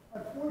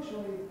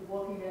unfortunately,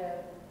 looking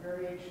at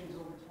variations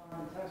over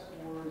time in test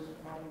scores is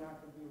probably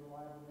not going to be a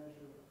reliable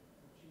measure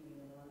of cheating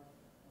in our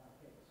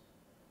case.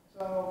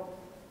 So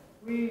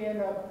we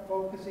end up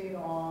focusing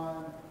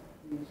on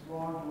these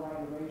wrong to right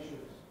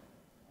erasures.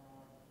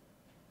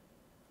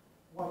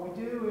 What we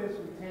do is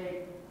we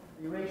take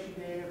the erasure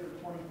data for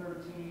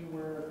 2013,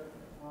 where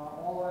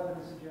all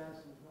evidence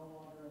suggests there's no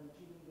longer any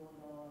cheating going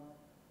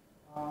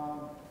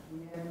on.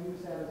 We then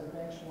use that as a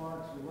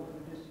benchmark, so we look at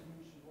the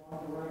distribution of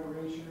wrong to right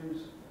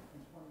erasures in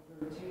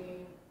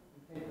 2013. We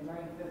take the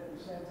 95th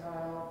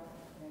percentile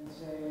and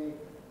say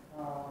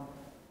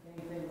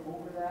anything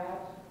over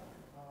that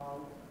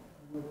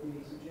would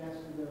be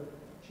suggestive of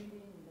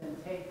cheating. We then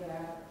take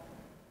that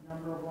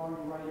number of wrong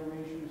to right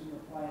erasures and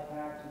apply it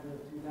back to the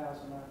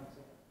 2009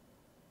 exam.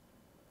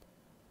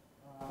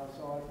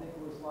 So I think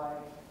it was like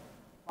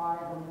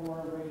 5 or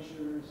more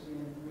erasures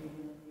in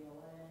reading and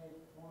ELA,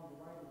 wrong to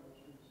right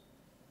erasures,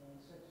 and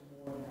 6 or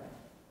more in that.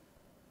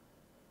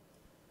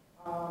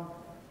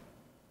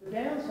 The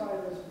downside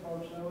of this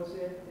approach, though, is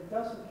it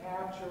doesn't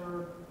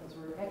capture a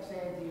sort of ex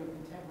ante or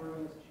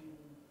contemporaneous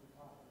cheating we're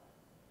talking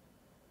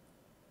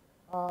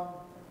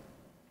about.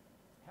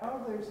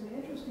 However, there's an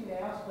interesting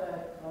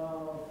aspect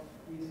of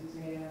these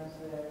exams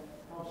that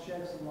helps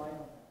shed some light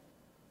on that.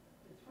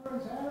 It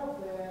turns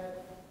out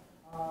that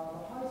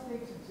the high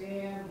stakes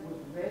exam was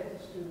read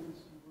to students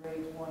in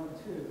grades 1 and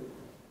 2,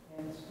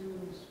 and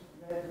students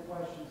read the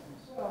questions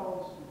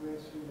themselves in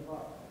grades 3 and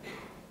above.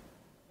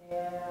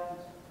 And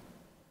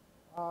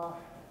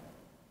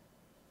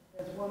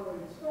as one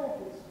would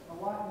expect, it's a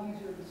lot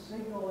easier to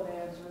signal an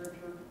answer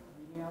to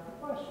reading out the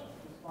question.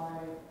 Just by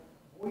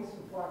voice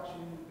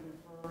inflection, you can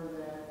infer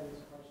that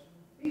it's question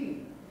B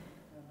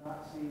and not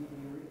C, D,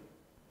 or E.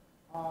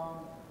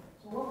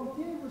 So what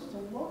we did was to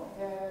look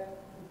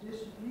at the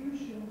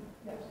distribution.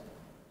 Yes.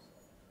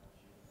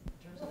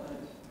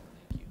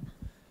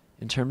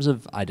 In terms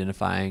of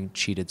identifying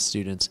cheated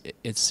students,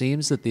 it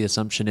seems that the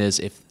assumption is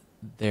if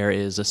there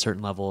is a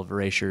certain level of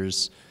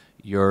erasures,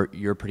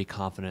 you're pretty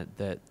confident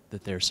that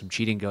there's some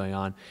cheating going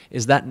on.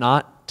 Is that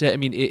not? I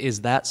mean,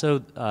 is that so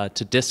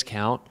to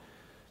discount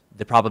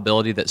the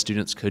probability that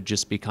students could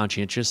just be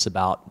conscientious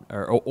about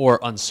or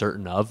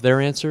uncertain of their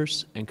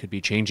answers and could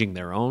be changing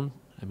their own?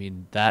 I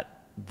mean,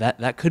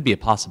 that could be a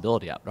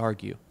possibility, I would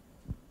argue.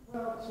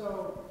 Well,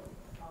 so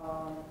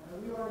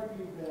we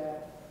argue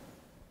that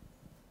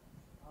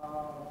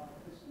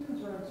if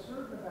students are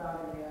uncertain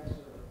about an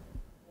answer,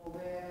 well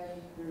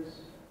then there's,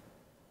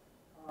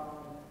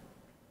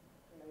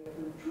 if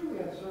they're truly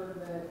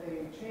uncertain, then if they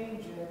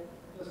change it,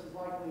 just as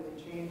likely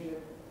they change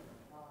it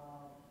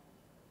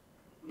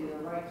either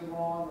right to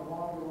wrong or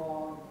wrong to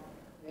wrong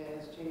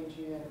as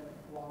changing it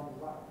wrong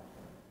to right.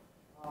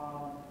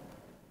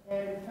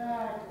 And in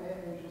fact,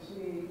 as you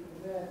see in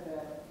a minute,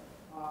 that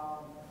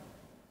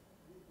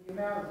the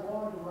amount of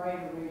wrong to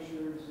right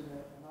erasures in a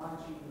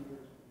non-cheating year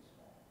is pretty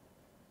small.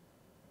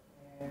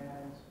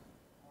 And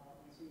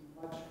we see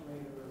much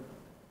greater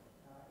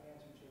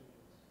answer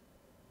changes.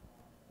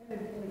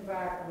 And in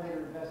fact,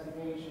 later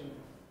investigation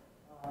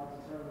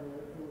determined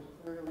that it was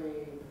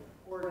clearly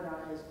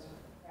organized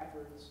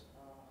efforts.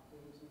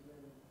 There was even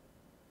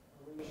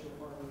erasure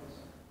parties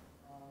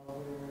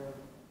where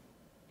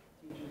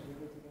teachers would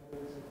get together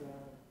and sit down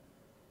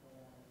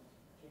and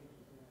change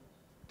the things.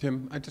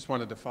 Tim, I just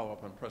wanted to follow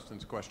up on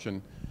Preston's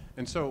question.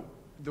 And so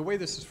the way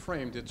this is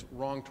framed, it's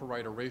wrong to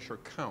right erasure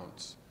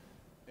counts.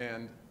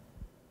 And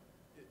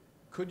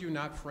could you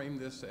not frame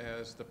this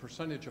as the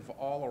percentage of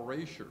all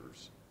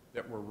erasures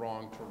that were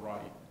wrong to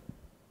right,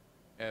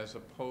 as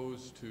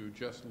opposed to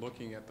just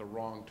looking at the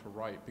wrong to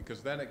right?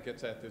 Because then it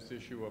gets at this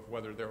issue of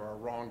whether there are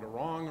wrong to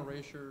wrong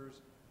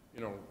erasures,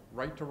 you know,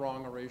 right to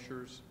wrong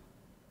erasures.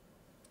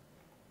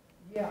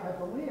 Yeah, I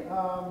believe,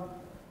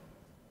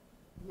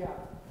 yeah,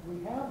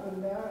 we have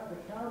the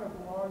count of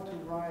wrong to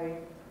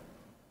right.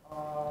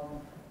 I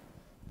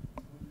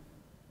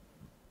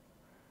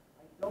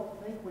don't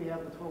think we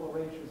have the total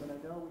erasures, and I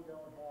know we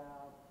don't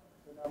have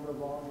the number of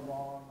wrong to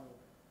wrong.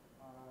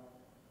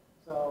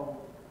 So,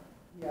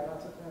 yeah,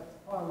 that's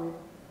probably,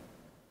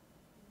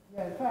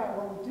 yeah, in fact,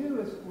 what we do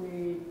is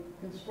we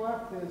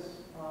construct this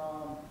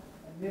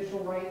initial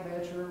right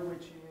measure,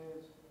 which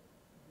is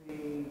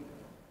the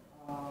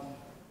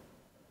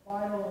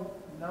final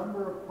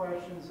number of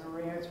questions that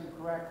were answered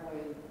correctly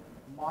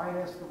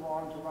minus the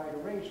wrong to right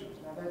erasures.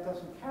 Now, that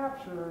doesn't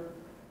capture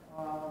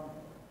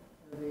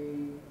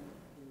the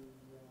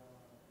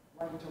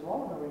right to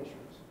wrong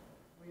erasures.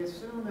 We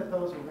assume that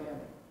those are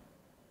random.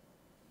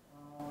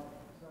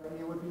 So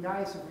it would be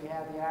nice if we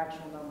had the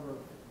actual number of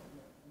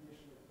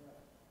initially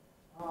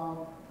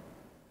correct.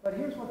 But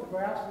here's what the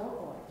graphs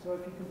look like. So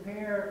if you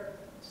compare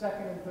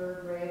second and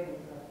third grade, and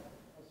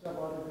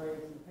several other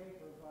grades in the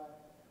paper, but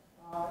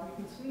you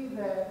can see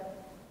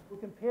that if we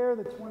compare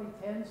the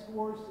 2010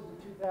 scores to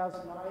the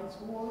 2009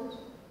 scores,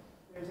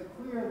 there's a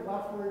clear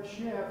leftward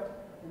shift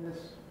in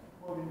this,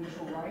 quote,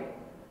 initial right.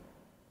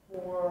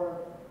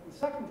 For the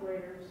second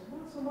graders,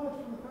 not so much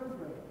for the third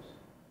graders.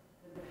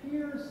 It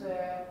appears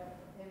that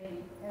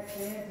any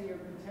ex-ante or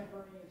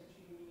contemporaneous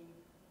cheating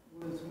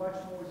was much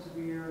more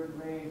severe in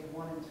grades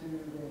 1 and 2 than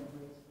grades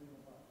 3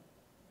 and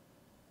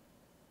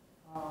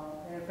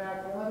 5. And in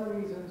fact, one of the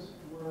reasons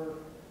we're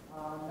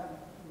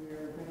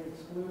going to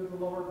exclude the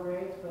lower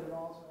grades, but it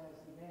also has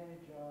the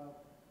advantage of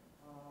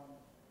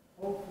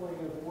hopefully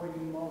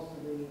avoiding most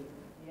of the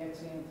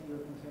ex-ante or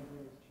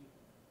contemporaneous cheating.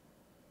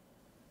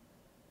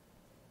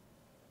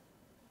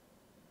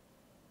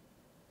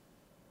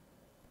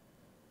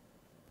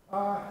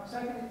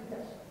 Second,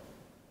 yes.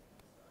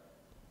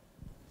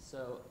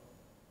 So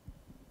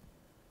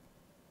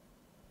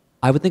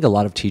I would think a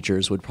lot of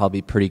teachers would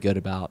probably be pretty good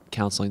about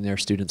counseling their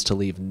students to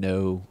leave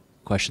no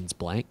questions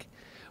blank.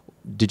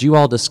 Did you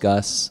all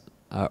discuss,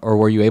 or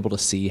were you able to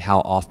see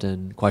how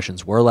often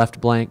questions were left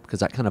blank? Because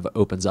that kind of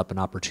opens up an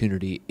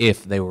opportunity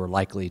if they were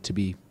likely to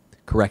be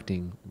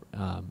correcting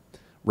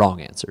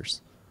wrong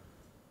answers.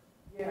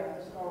 Yeah,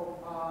 so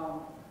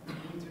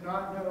we do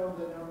not know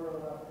the number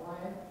of left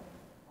blank.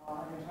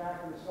 In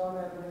fact, there's some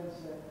evidence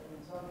that in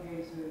some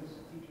cases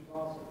teachers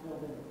also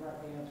filled in the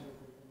correct answer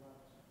with the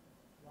left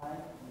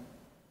blank.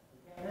 We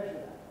can't measure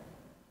that.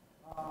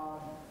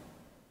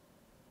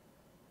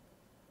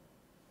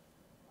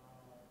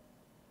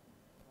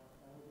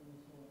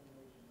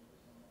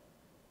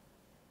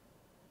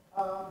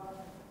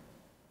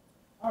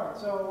 All right,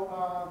 so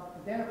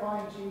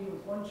identifying cheating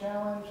was one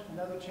challenge.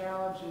 Another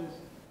challenge is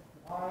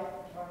trying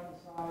to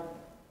decide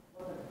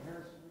what the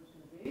comparison group is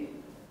going to be.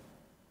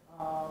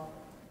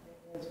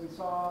 As we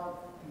saw,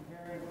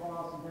 comparing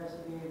across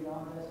investigated and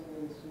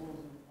non-investigated schools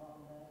in the top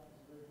of that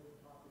is very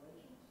different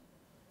populations.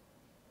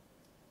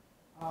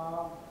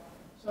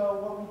 So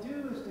what we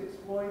do is to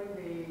exploit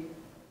the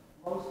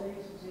low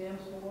stakes exam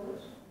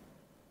scores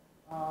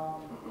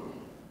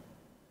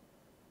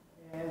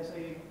as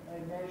a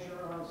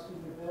measure of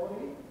student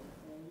ability,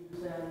 and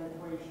use that in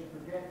equation to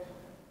predict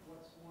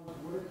what scores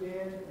would have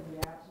been in the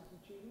absence of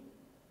cheating.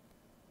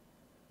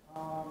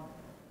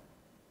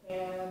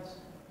 And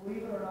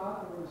believe it or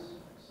not, there was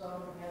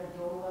some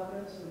anecdotal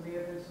evidence there may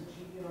have been some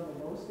cheating on the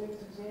low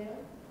stakes exam.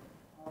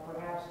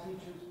 Perhaps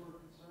teachers were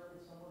concerned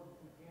that someone would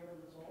compare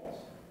the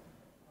results.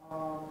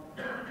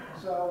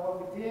 So what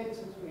we did,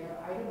 since we had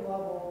item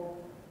level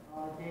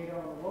data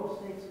on the low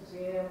stakes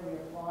exam, we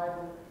applied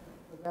the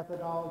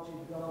methodology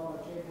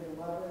developed by Jacob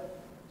 11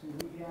 to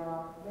weed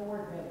out, there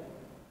weren't many,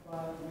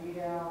 but weed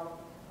out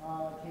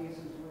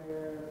cases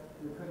where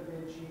there could have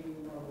been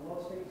cheating on the low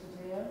stakes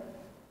exam.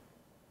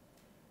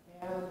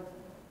 And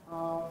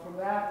from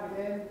that, we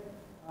then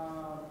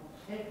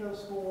take those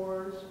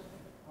scores,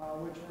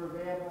 which were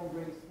available in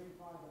grades 3,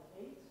 5,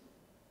 and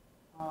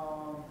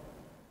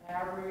 8,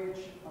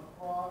 average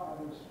across,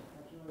 there's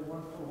actually unfortunately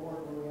one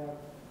cohort where we have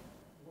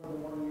more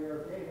than 1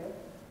 year of data.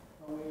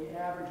 And we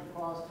average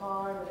across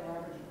time and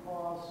average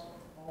across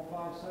all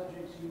 5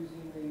 subjects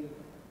using the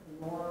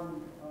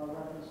norm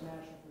reference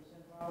national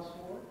percentile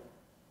score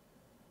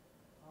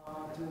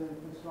to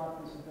construct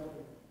this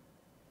ability.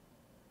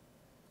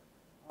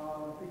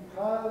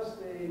 Because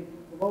the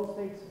low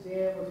stakes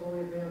exam was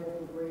only available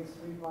for grades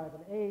 3, 5,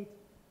 and 8,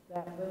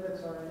 that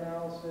limits our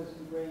analysis to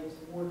grades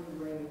 4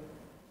 through 8 in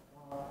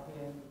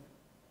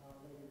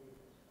later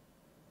years.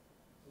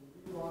 So we do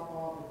drop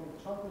off a good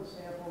chunk of the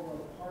sample of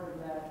part of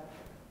that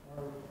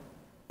are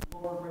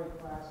lower grade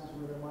classes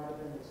where there might have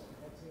been this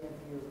exam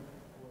here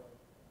or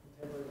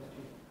contemporary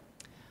cheating.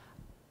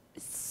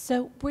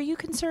 So were you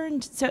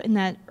concerned, so in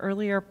that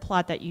earlier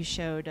plot that you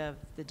showed of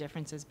the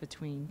differences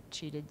between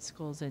cheated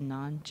schools and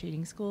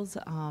non-cheating schools,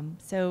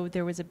 so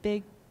there was a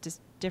big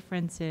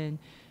difference in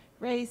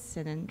race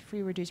and in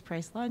free reduced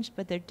price lunch,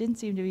 but there didn't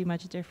seem to be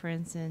much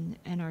difference in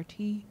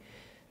NRT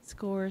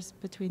scores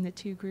between the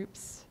two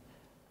groups.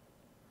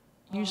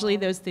 Usually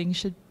those things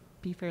should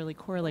be fairly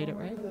correlated,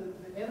 right? The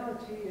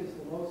NRT is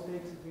the low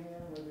stakes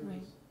exam where there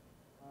was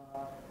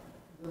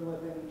little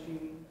if any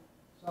cheating.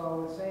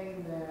 So it's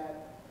saying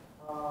that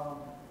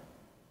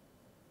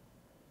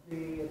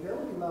the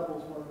ability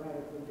levels were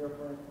radically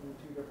different in the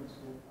 2 different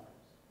school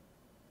types.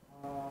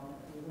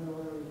 Even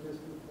though there was a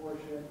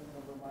disproportion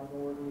of the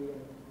minority and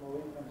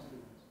low-income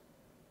students.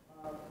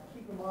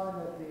 Keep in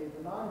mind that the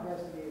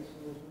non-investigated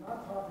schools, we're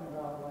not talking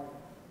about like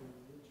the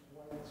rich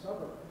white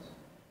suburbs.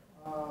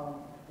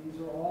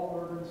 These are all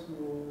urban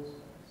schools,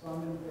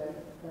 some in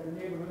better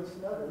neighborhoods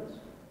than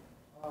others.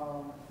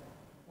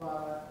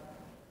 But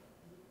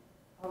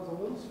I was a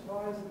little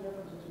surprised the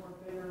differences weren't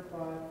bigger,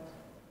 but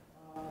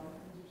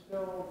these are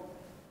still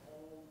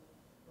all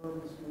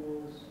urban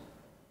schools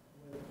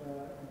with a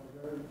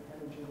very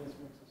heterogeneous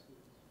mix of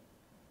students.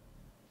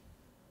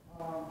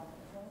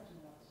 Actually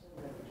not so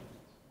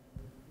heterogeneous.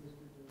 This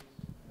group is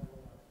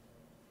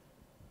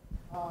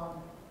a lot.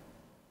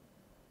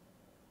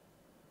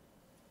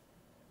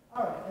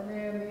 All right, and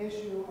then the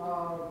issue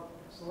of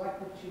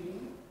selective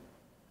cheating.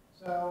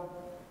 So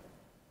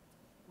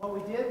what we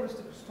did was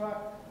to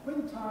construct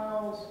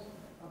quintiles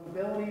of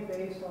ability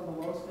based on the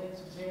low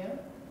stakes exam,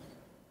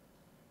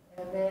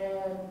 and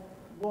then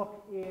look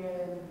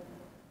in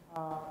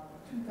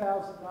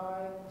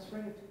 2009,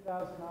 spring of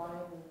 2009,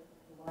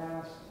 the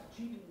last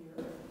cheating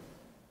year,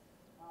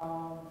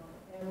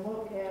 and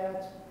look at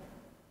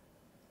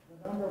the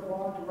number of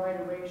wrong to right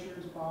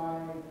erasures by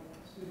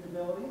student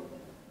ability.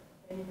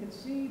 And you can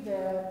see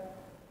that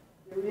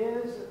there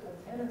is a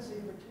tendency,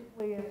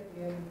 particularly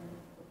in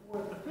the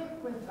 4th and 5th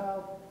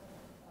quintile,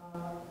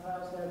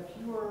 to have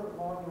fewer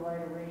wrong to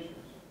right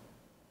erasures.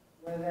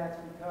 Whether that's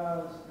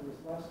because there was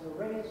less to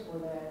erase or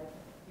that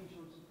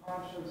teachers were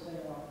subconsciously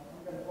saying, oh,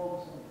 I'm going to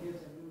focus on the kids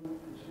that knew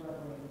were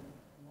struggling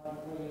and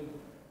likely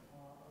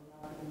are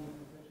not going to meet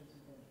proficiency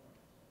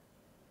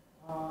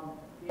benchmarks.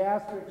 The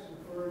asterisks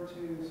refer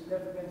to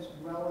significance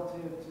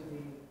relative to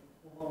the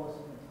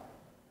lowest quintile.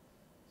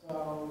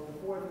 So the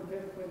 4th and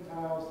 5th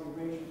quintiles, the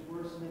erasures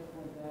were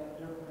significantly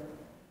different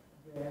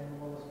than the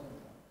lowest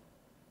quintile.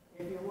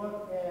 If you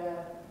look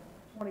at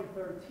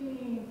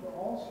 2013 for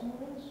all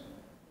schools,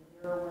 the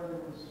year where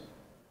there was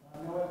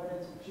no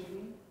evidence of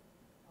cheating,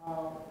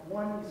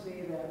 one, you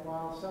see that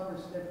while some are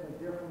significantly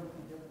different,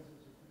 the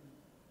differences are pretty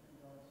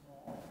darn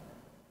small.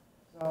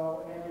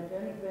 So, and if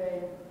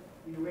anything,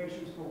 the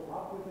erasures go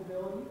up with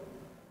ability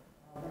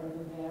rather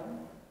than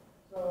down.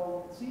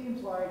 So it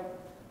seems like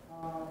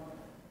in a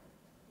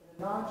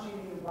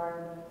non-cheating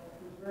environment,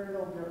 there's very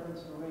little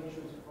difference in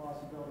erasures across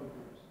ability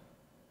groups.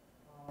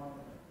 A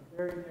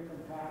very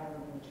different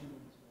pattern than cheating.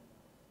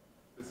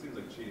 It seems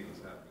like cheating was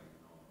happening in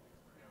all of these,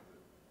 right?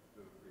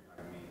 There were pretty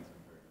high means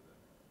compared to that.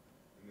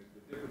 And the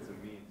difference in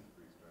means is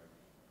pretty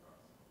striking across.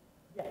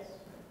 Yes.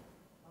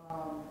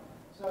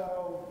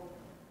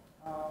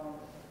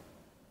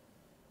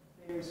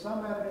 There's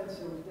some evidence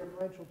there was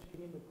differential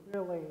cheating, but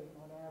clearly,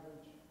 on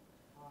average,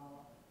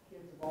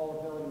 kids of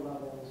all ability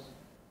levels,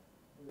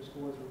 their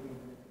scores were being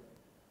manipulated.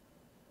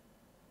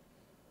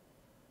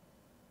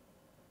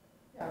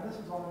 Yeah, this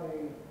is on a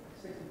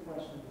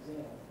 60-question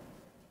exam.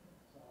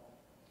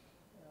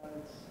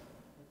 It's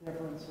a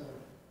difference of,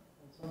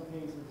 in some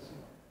cases,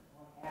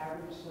 on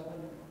average, 7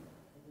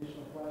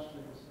 additional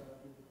questions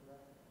being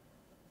corrected.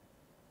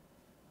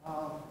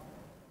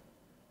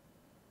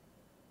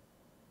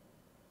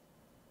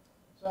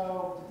 So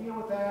to deal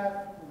with that,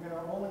 we're going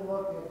to only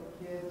look at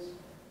kids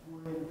who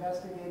were in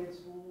investigated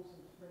schools in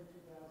spring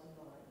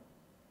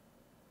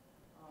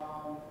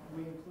 2009.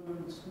 We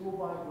include school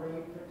by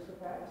grade fixed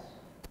effects.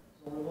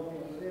 So we're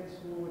looking within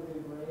school, within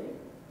grade.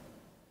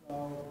 So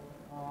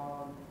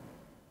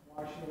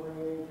washing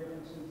away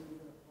differences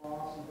even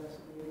across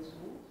investigated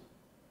schools.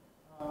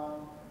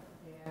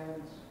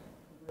 And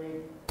the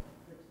grade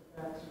fixed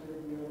effects are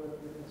going to deal with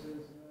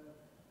differences in the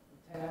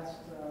test,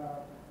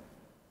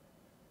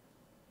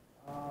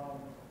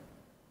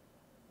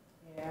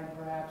 and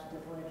perhaps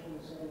differential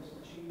incentives to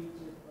cheat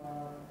if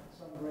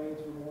some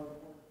grades were more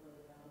important for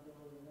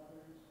accountability than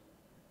others.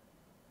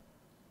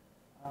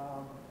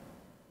 Um,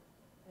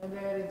 and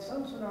then in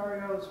some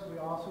scenarios, we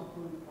also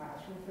include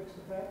classroom fixed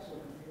effects, so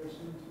compare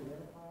students within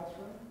a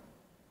classroom.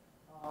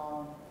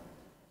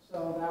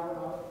 So that would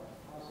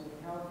also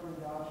account for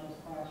endogenous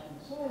classroom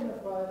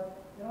assignment, but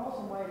it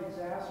also might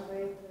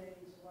exacerbate the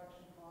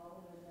selection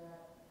problem in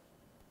that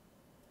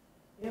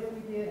if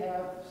we did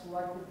have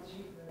selected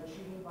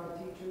cheating by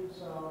teachers,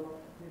 so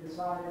they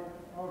decided,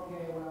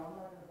 okay, well, I'm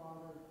not going to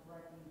bother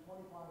correcting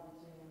 25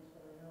 exams,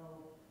 but I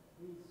know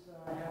these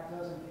half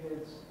dozen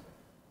kids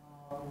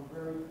were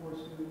very poor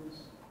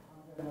students,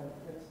 I'm going to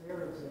fix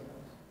their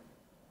exams.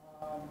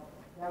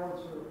 That would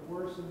sort of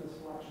worsen the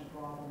selection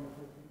problem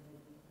within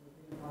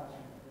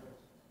classroom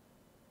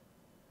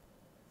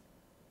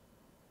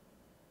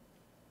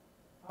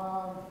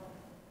comparisons.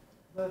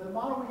 The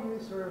model we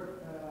use sort of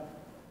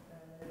an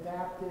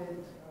adapted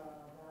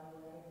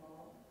value-adding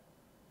model.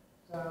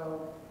 So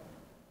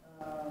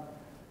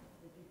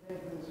if you think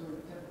of the sort of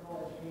typical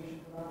education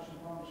production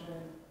function,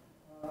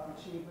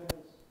 achievement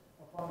is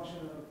a function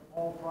of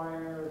all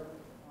prior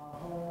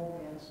home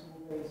and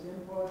school-based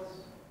inputs.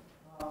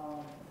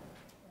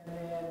 And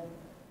then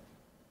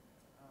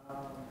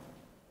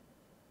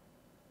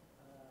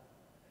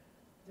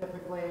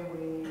typically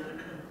we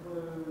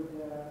include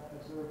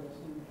observable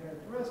student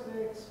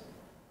characteristics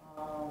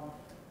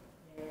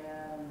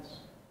and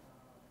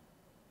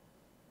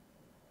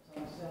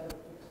some set of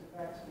fixed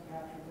effects to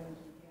capture things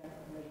we can't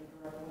measure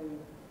directly.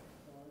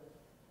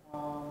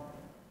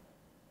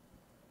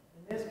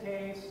 In this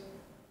case,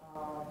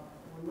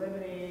 we're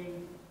limiting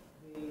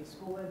the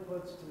school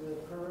inputs to the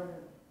current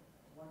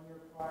 1 year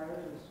prior.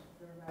 There's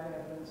fair amount of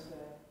evidence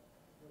that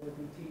whether it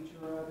be teacher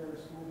or other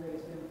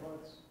school-based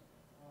inputs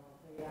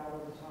fade out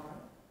over time.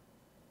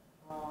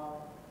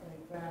 And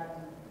in fact,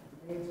 in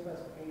the main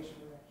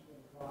specification, we're actually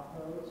going to drop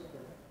those,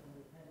 but in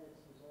the appendix,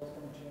 there's also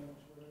going to change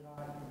whether or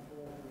not you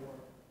control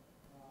for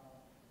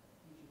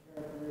teacher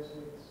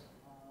characteristics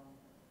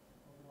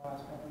over the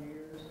last couple of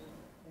years,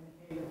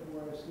 indicated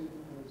where a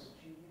student was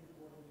cheating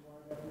according to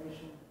our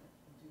definition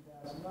in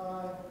 2009,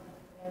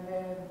 and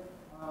then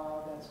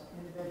that's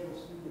individual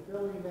student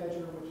ability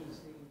measure, which is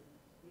the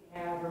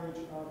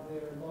average of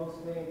their low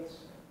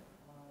stakes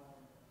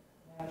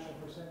national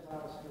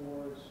percentile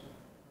scores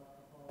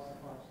across the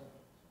 5 subjects.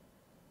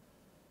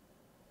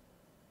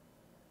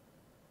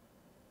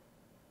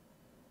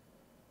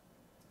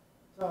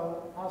 So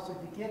also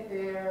to get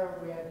there,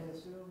 we had to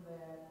assume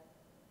that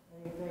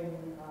anything,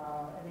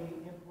 any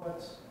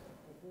inputs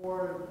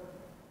before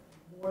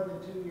more than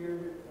 2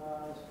 years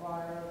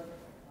prior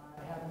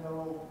have no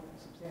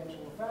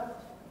substantial effect.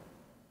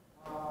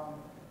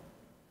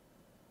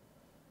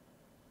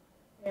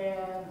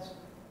 And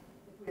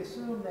if we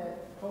assume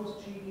that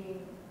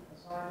post-cheating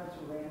assignments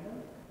are random,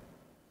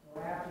 so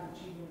after the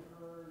cheating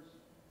occurs,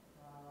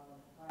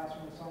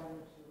 classroom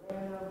assignments are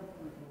random,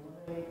 we can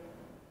eliminate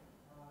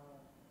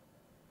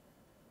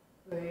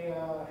the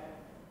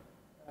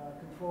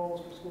controls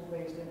for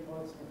school-based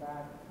inputs in the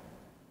back.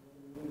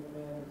 We leave them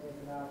in or take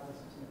them out, it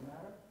doesn't seem to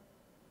matter.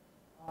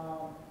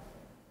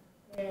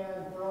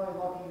 And we're only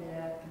looking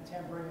at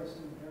contemporaneous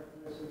student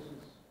characteristics, which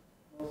is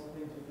most of the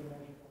things we can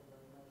measure over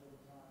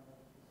time,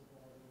 like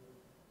disability,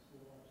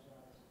 school lunch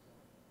status, etc.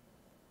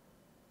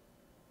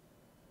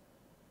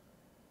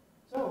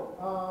 So,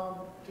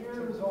 here are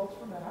the results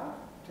from that.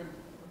 Tim,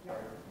 I'm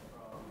sorry.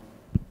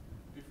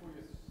 Before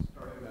you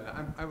started that,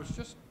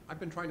 I've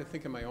been trying to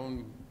think in my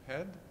own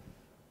head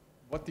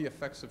what the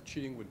effects of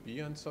cheating would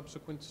be on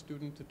subsequent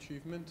student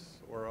achievement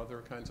or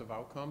other kinds of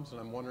outcomes, and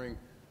I'm wondering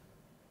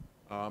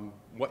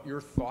what your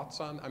thoughts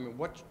on,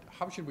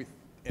 how should we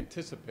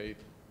anticipate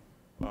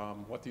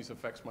what these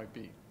effects might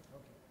be?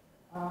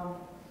 Okay.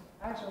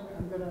 Actually,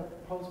 I'm going to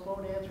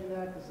postpone answering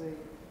that because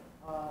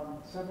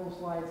several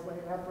slides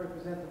later, after I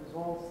present the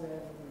results, then we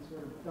can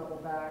sort of double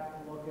back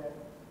and look at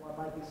what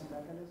might be some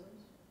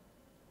mechanisms.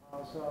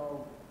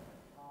 So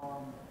I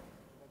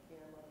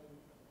can't let me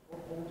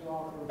hold you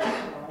off for a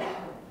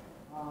slide.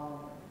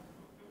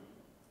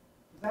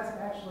 That's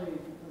actually,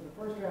 for the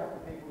first draft of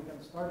the paper, we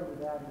got started with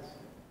that.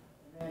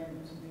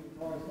 And some people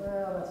told us,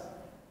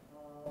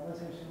 well,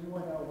 that's interesting. We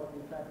want to know what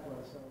the effect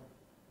was. So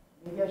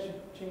maybe I should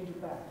change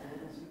it back.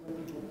 We'll see what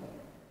people think.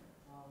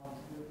 The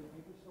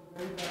paper's still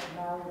very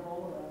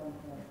malleable, and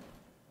I'm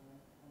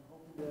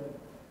hoping to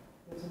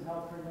get some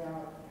help figuring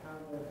out how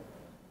to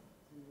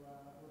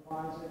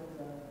revise it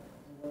in a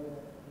way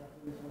that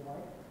readers will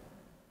like.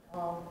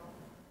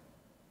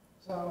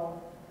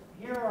 So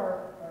here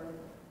are our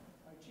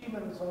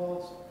achievement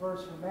results.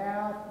 First for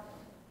math.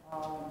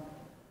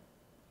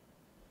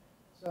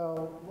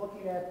 So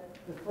looking at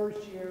the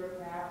first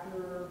year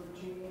after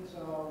cheating,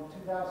 so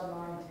 2009-10, there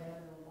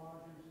were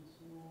monitors in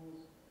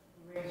schools.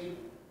 The data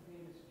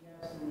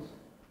suggests there was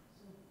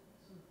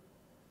some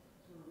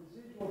sort of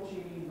residual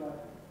cheating,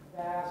 but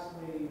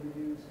vastly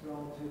reduced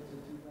relative to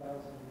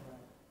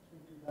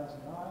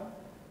 2009.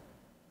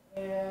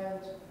 And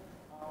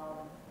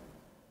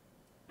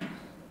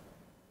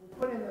we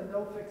put in the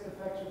no fixed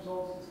effects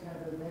results as kind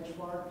of a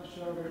benchmark to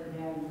show that,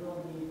 yeah, you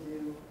really need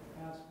to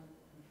have some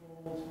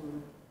controls for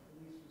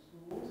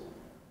schools.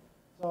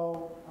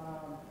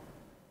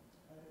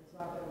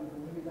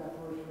 read that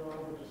first row,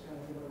 but just kind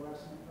of give it a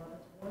reference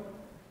point.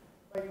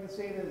 But you can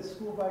see that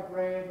school by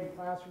grade and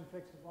classroom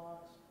fixed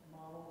box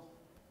models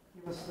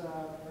give us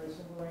very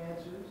similar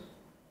answers,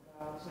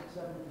 about 6-7%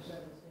 of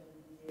standard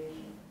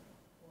deviation,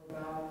 or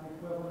about the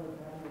equivalent of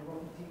having a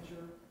rookie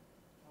teacher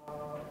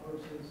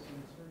versus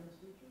an experienced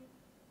teacher.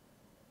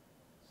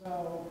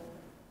 So,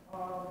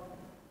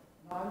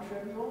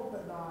 non-trivial,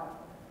 but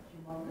not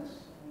humongous.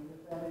 I mean,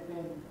 if that had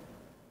been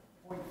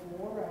 0.4,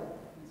 I'd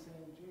be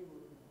saying, gee,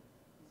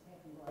 this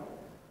can't be right.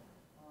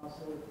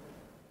 So,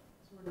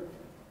 sort of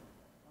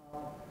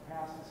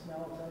pass the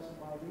smell test in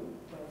my view,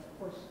 but of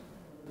course,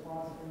 there's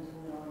lots of things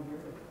going on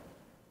here.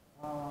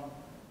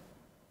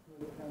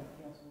 Really kind of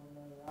cancel one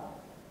another out.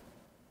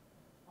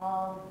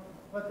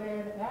 But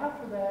then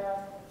after that,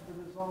 the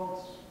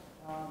results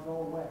go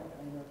away.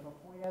 I mean, the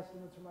point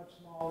estimates are much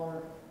smaller,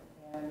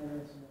 and there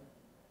is no.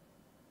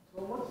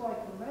 So it looks like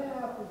for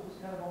math, this was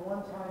kind of a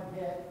one-time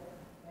hit,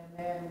 and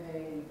then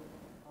they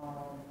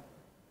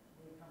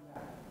come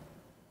back.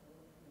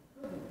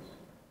 Good news.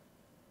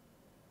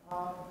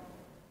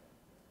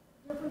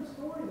 Different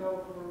story, though,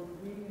 for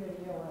reading and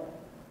ELA.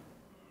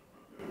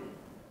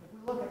 If we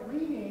look at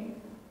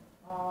reading,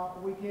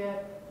 we get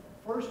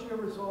first-year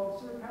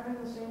results that are kind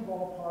of in the same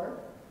ballpark.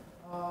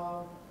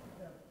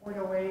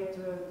 0.08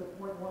 to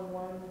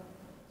 0.11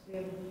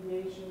 standard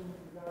deviation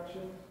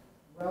reductions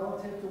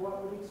relative to what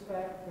we'd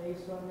expect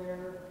based on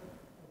their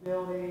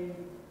ability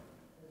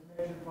as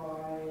measured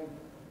by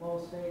low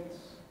stakes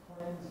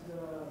cleansed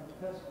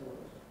test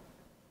scores.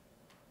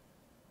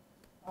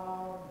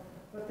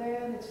 But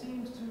then it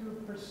seems to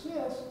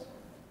persist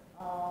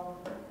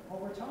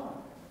over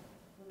time.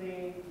 For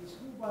the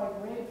school by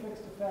grade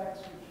fixed effects,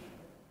 which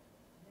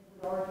I think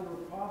would argue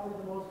are probably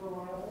the most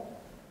reliable,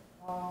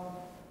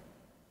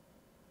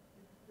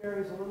 it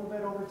varies a little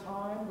bit over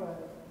time, but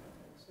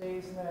it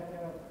stays in that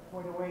kind of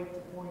 0.08 to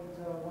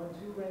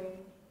 0.12 range.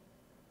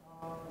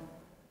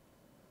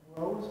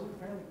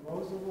 Apparently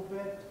grows a little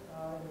bit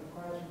in the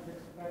classroom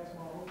fixed effects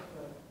models,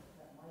 but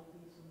that might be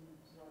some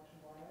selection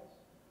bias.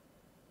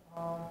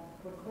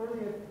 But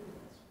clearly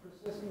it's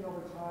persisting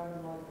over time in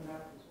like the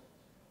math results.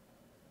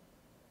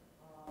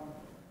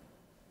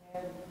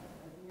 And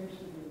I'd be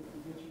interested to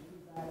get your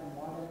feedback on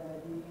why that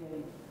might be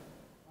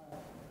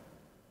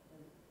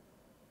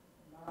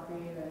not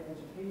being an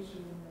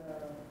education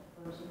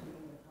person,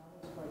 being an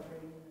economist by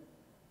training.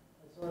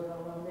 Sort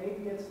of, well,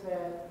 maybe it's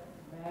that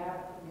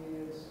math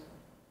is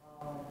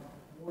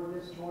more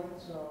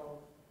disjoint, so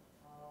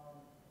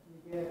you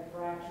get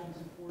fractions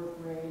in 4th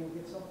grade, you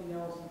get something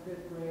else in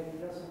 5th grade,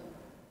 it doesn't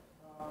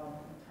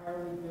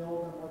entirely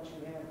build on what you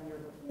had the year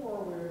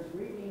before, whereas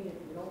reading, if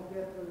you don't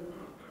get the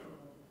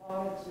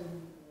phonics in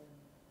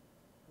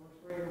 1st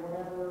grade or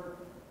whatever,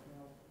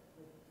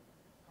 the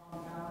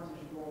compounds as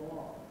you go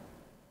along,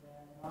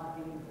 and not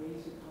getting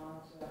basic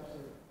concepts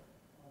of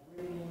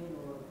reading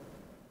or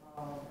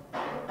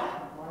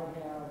might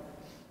have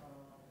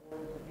more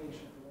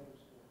implication for later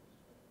schools.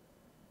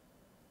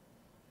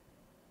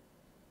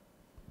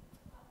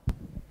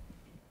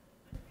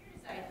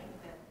 I think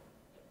that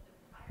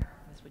the prior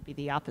office would be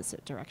the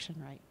opposite direction,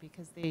 right?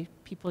 Because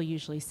people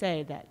usually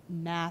say that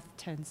math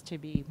tends to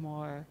be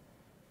more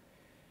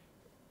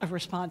a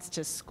response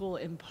to school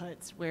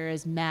inputs,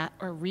 whereas math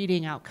or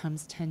reading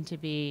outcomes tend to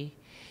be,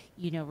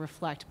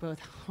 reflect both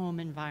home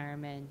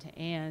environment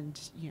and,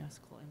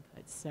 school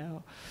inputs.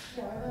 So.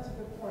 Yeah, and that's a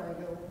good point. I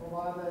get a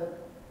lot of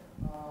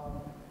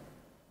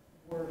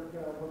work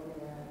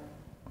looking at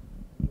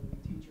the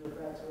teacher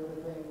effects or other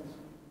things.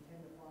 We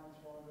tend to find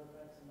stronger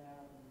effects in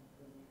math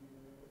than we do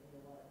in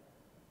real life.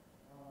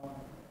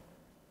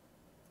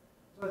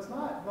 So it's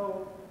not,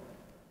 though,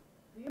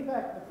 the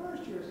impact in the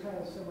first year is kind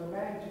of similar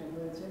magnitude,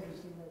 but it's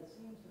interesting that it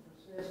seems to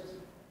persist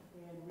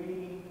in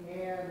reading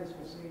and, as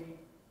we'll see,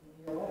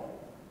 in ELA.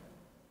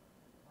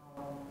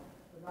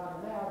 But not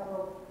in math.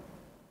 Well,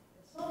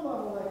 at some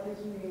level, that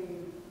gives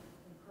me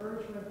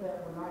encouragement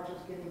that we're not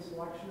just getting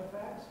selection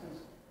effects,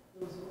 because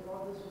this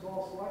was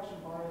all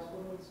selection bias.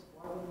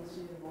 Why wouldn't we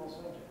see it in all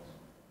subjects?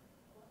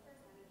 What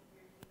percentage of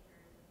your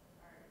teachers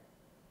are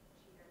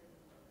cheaters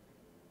in book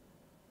reading?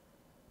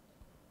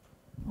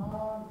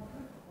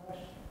 Good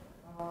question.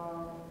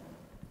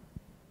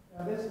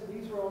 Now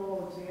these are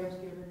all exams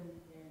given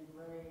in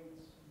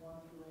grades 1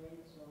 through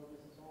 8, so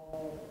this is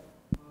all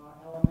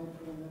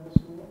elementary and middle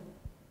school.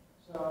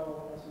 So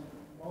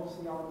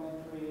mostly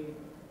elementary,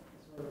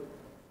 sort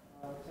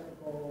of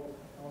typical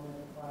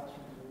elementary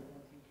classrooms where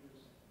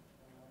teachers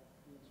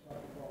be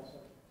instructed for all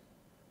subjects.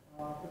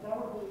 But that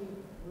would be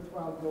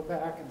worthwhile to go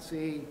back and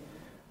see.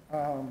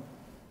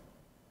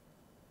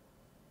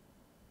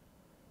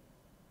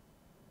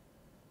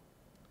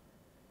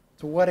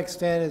 To what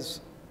extent is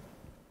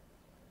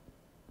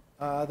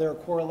there a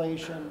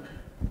correlation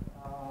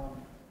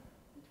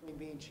between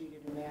being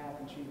cheated in math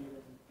and cheated in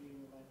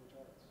reading and language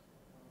arts?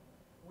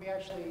 We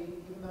actually,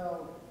 even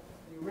though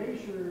the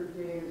erasure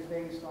day is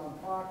based on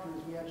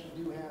proctors, we actually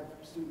do have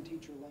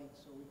student-teacher links,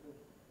 so we could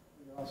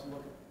also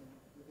look at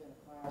within a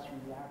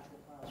classroom, the actual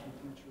classroom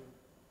teacher.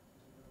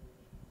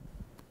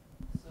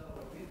 So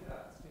we've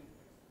got student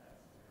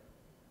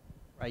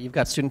Right, you've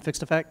got student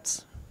fixed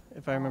effects,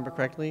 if I remember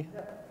correctly.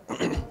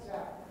 Exactly.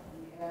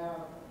 We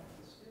have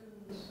the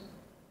students'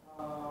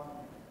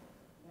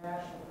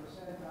 national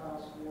percentile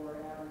score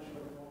average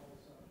for the multiple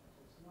subjects.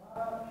 It's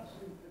not a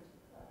student fixed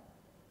effect,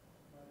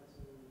 but it's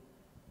a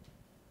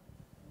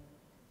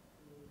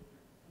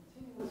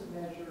continuous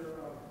measure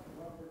of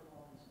what we're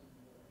calling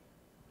student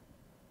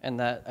growth. And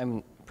that, I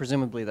mean,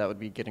 presumably that would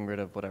be getting rid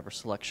of whatever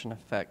selection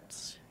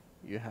effects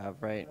you have,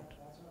 right?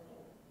 That's our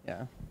goal.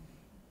 Yeah.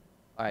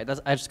 All right,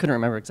 I just couldn't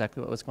remember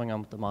exactly what was going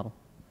on with the model.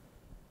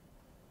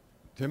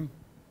 Tim?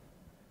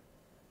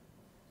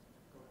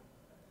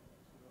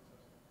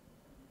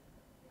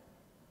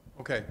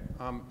 Okay,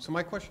 so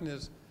my question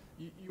is,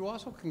 you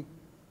also can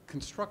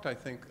construct, I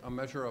think, a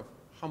measure of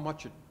how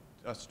much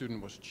a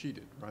student was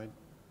cheated, right?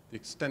 The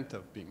extent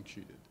of being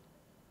cheated.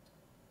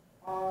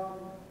 Not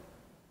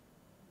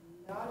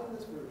in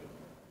this version.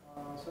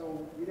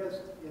 So you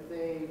just, if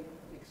they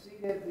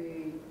exceeded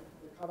the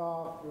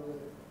cutoff for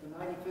the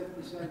 95th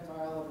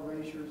percentile of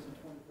erasures in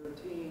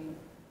 2013,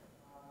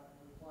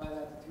 apply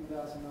that to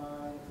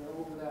 2009. If they're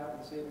over that,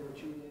 we say they were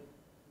cheated.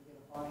 We get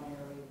a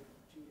binary,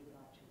 cheated,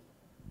 not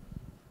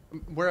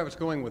cheated. Where I was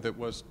going with it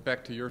was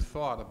back to your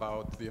thought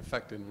about the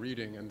effect in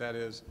reading, and that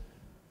is,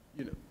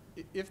 you know,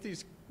 if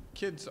these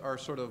kids are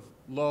sort of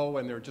low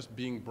and they're just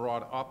being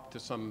brought up to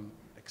some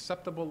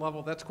acceptable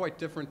level, that's quite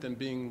different than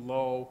being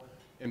low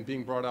and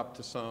being brought up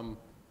to some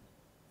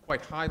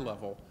quite high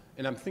level.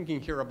 And I'm thinking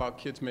here about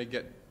kids may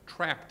get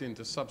tracked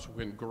into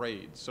subsequent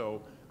grades.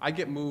 So I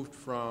get moved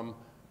from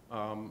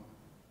a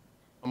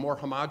more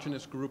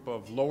homogeneous group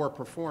of lower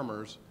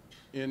performers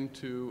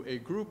into a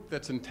group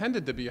that's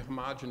intended to be a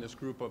homogeneous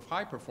group of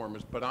high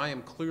performers, but I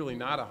am clearly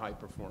not a high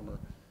performer,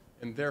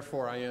 and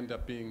therefore I end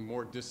up being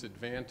more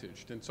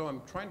disadvantaged. And so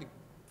I'm trying to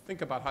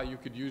think about how you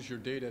could use your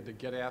data to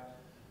get at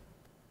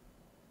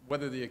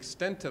whether the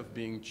extent of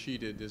being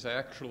cheated is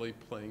actually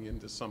playing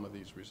into some of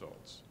these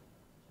results.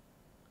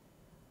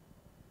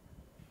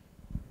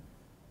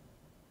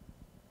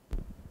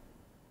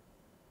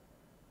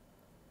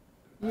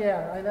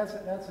 Yeah, that's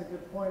a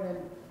good point. And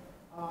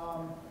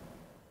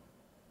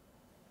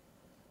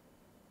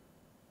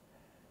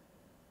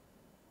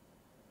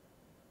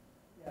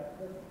yeah,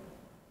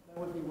 that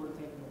would be worth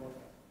taking a look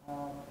at.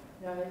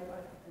 Now,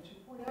 I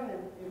should point out,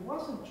 it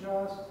wasn't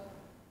just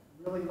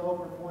really low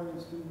performing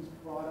students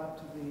brought up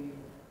to the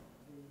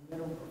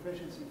minimum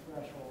proficiency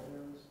threshold.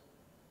 There was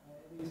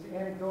at least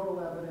anecdotal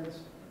evidence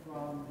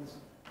from this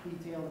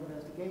detailed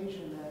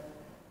investigation that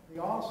they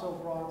also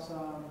brought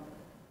some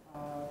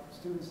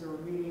students that were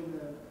meeting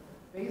the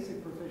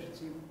basic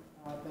proficiency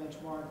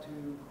benchmark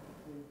to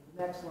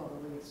the next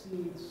level, the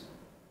exceeds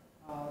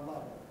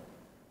level.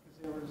 Because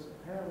there was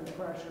apparently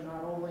pressure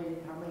not only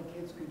how many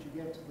kids could you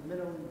get to the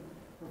minimum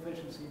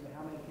proficiency, but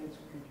how many kids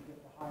could you get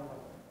to high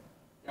level.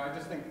 Yeah, I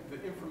just think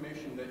the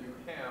information that you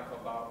have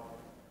about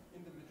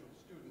individual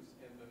students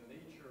and the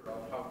nature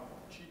of how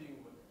cheating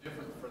was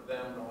different for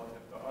them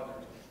relative to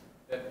others,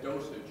 that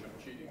dosage of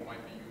cheating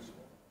might be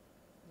useful.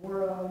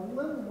 We're a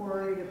little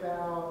worried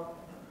about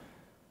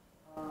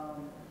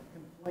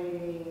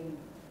conflating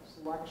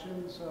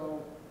selection.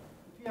 So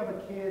if you have a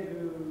kid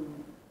who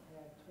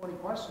had 20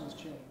 questions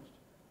changed,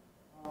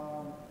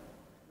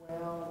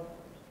 well,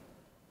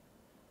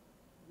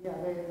 yeah,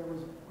 there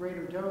was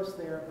greater dose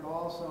there, but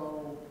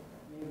also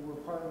maybe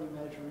we're partly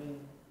measuring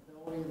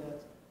ability.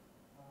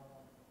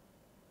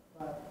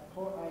 But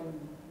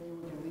maybe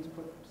we can at least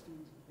put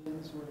students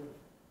in sort of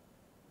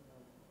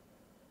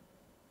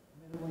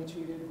minimally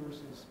cheated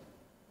versus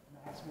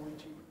maximally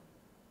cheated.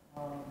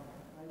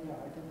 Yeah,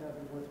 I think that'd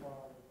be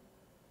worthwhile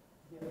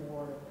to get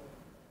more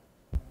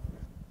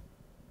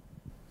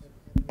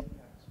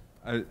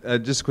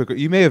impacts. Just quickly,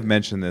 you may have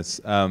mentioned this,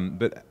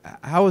 but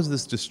how is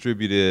this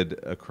distributed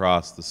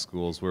across the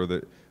schools? Were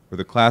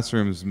the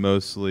classrooms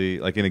mostly,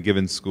 like in a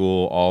given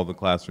school, all the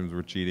classrooms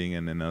were cheating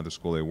and in another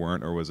school they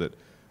weren't, or was it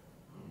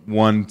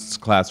one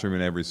classroom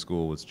in every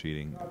school was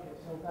cheating? Okay,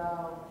 so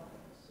about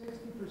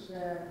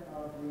 60%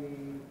 of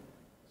the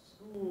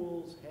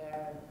schools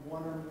had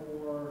one or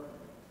more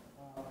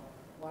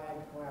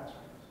flagged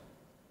classrooms.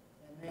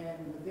 And then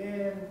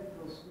within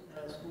those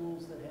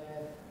schools that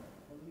had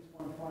at least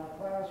one flagged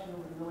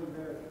classroom, it really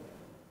varied.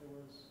 There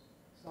was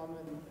some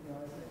in,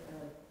 I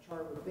had a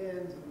chart with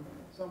bins, and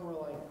some were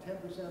like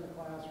 10% of the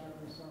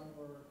classrooms, some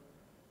were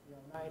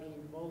 90,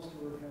 most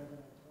were kind of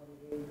in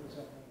a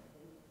 28%.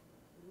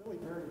 It really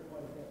varied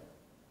quite a bit.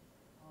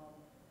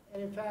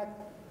 And in fact,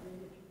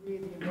 if you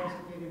read the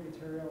investigative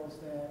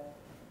materials, that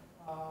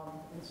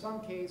in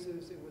some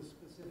cases it was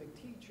specific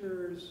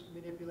teachers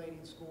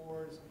manipulating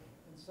scores,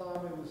 in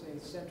some it was a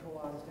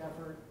centralized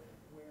effort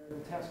where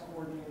the test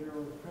coordinator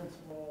or the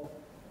principal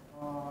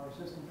or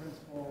assistant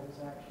principal was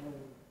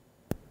actually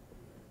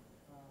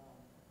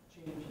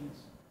changing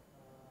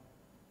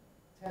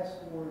test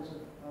scores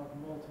of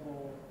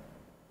multiple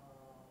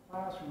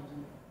classrooms.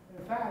 And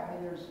in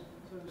fact, there's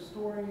sort of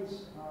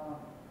stories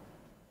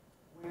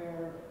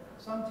where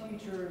some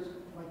teachers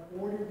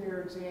ordered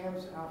their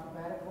exams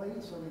alphabetically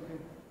so they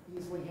could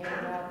easily hand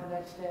them out the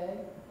next day.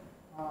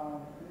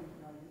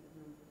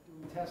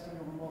 testing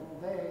over multiple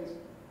days,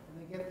 and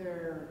they get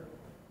the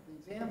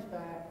exams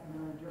back, and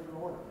they're in different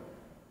order.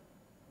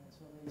 And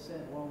so they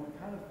said, well,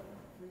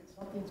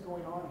 something's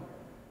going on here.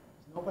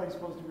 Nobody's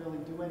supposed to really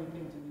do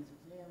anything to these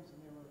exams,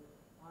 and they were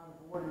out of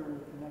order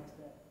the next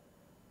day.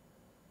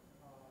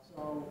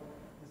 So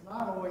it's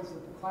not always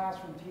that the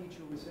classroom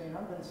teacher was saying,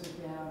 I'm going to sit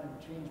down and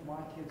change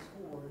my kids'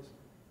 scores.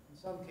 In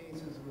some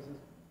cases, it was a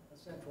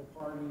central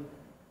party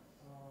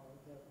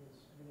that was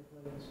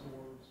manipulating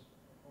scores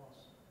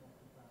across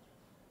multiple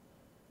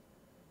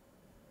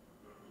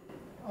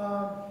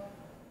classrooms.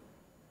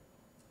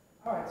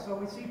 All right, so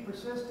we see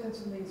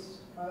persistence in these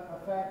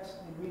effects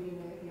in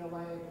reading, ELA,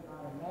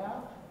 and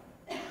math.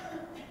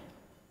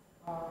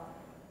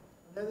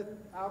 Another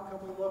outcome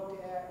we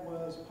looked at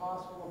was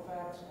possible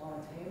effects on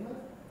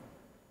attainment.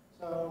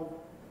 So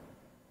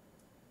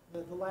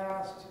the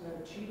last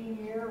cheating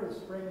year was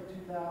spring of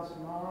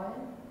 2009.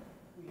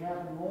 We have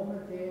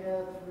enrollment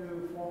data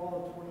through fall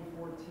of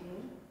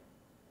 2014.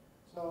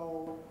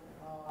 So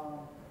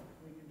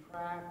we can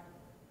track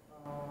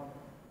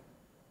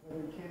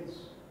whether kids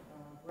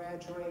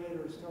graduated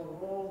or still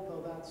enrolled,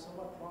 though that's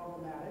somewhat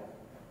problematic.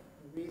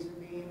 The reason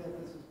being that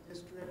this is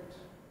district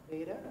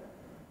data,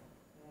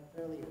 a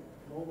fairly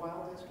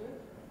mobile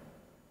district.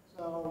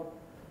 So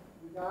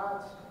we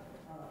got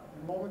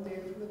enrollment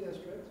data from the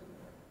district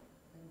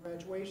and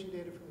graduation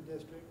data from the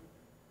district.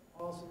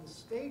 Also, the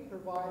state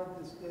provided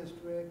this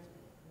district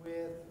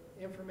with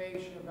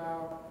information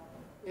about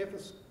if a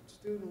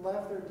student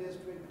left their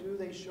district, do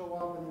they show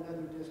up in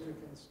another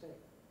district in the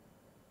state?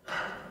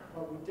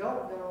 But we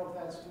don't know if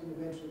that student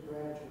eventually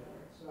graduated.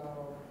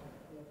 So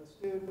if a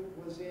student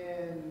was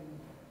in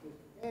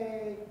District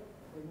A,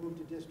 they moved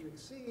to District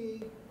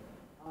C.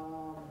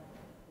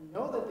 We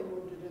know that they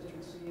moved to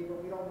District C,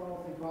 but we don't know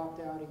if they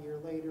dropped out a year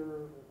later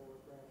or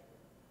graduated.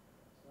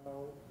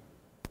 So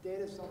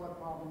data is somewhat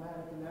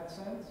problematic in that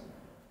sense.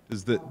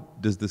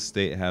 Does the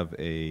state have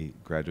a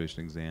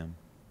graduation exam?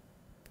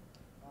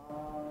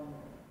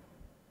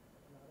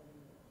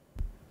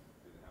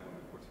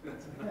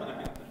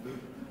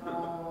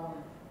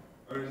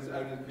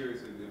 I'm just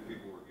curious if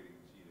people were getting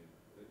cheated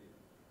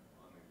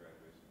on the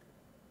graduation.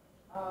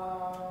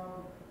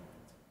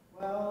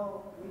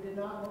 Well, we did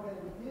not look at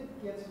it. We did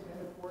get some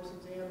end of course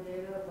exam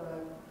data,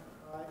 but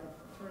it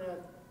turned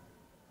out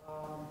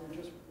there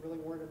just really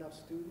weren't enough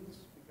students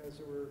because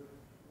there were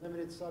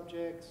limited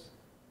subjects.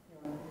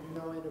 You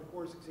know, end of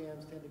course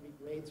exams tend to be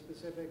grade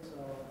specific, so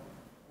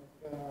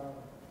like,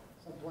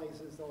 some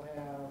places they'll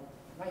have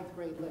 9th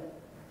grade lit,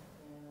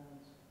 and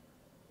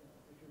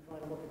if you're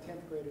trying to look at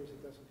 10th graders,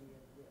 it doesn't do any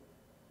good.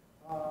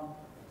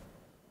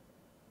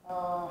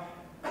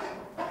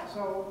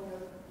 So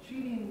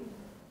cheating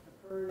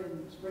occurred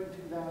in spring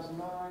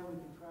 2009. We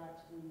can track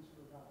students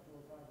for about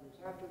 4 or 5 years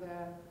after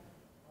that.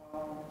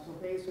 So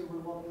basically,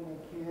 we're looking at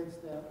kids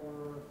that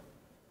were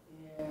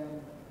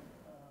in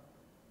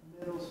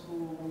middle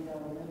school, late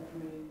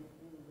elementary,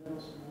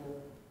 middle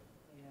school,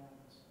 and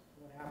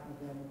what happened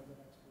to them over the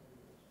next 4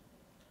 years.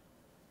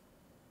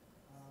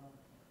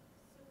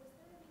 So was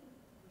there any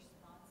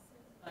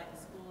responses by the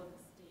school or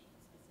the state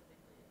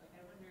specifically? Like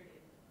I wondered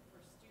if for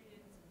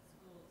students in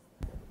schools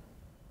that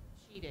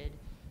cheated,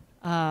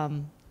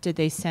 did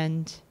they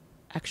send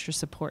extra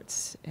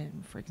supports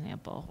in, for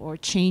example, or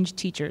change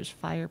teachers,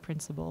 fire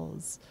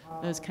principals,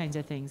 those kinds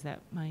of things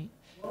that might?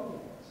 Well,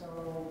 yeah. So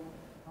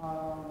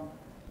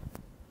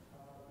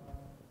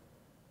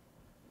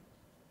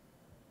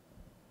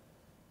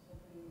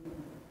something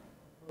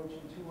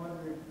approaching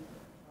 200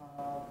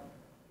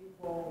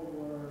 people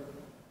were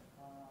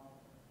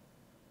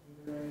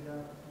either ended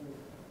up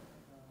with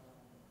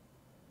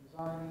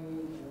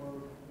resigning or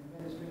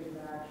administrative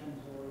actions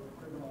or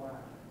criminal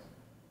actions.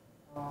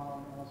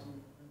 Also,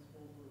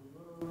 principals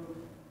were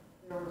removed.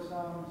 There were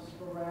some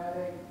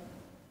sporadic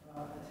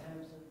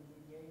attempts at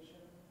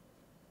remediation.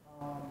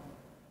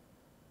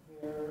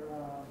 There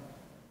was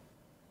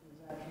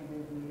actually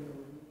maybe a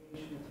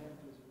remediation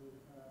attempt as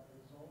a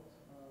result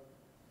of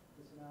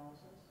this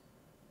analysis.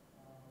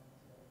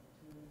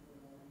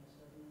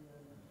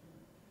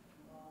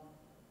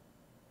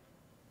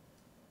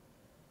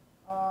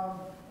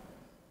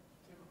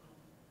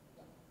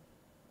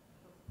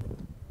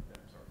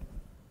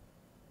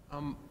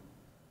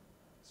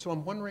 So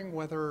I'm wondering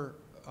whether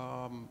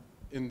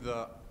in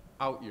the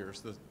out years,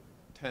 the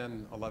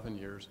 10, 11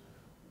 years,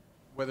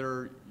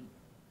 whether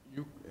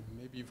you, and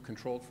maybe you've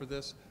controlled for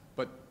this,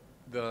 but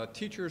the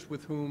teachers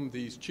with whom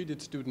these cheated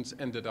students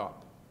ended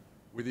up,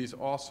 were these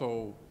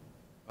also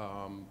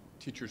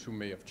teachers who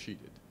may have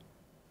cheated?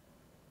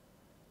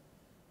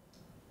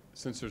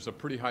 Since there's a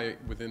pretty high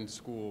within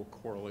school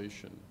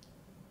correlation.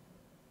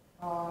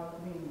 I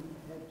mean,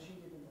 had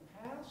cheated in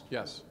the past?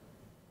 Yes.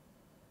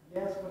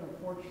 Yes, but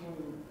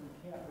unfortunately,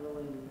 we can't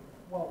really,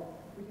 well,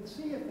 we can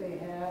see if they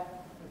had,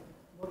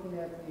 looking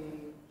at the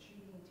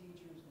cheating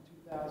teachers in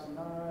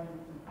 2009,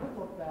 we could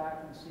look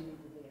back and see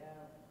if they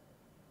have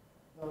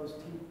those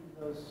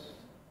teachers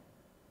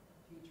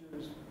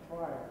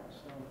prior.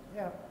 So,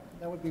 yeah,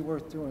 that would be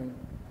worth doing.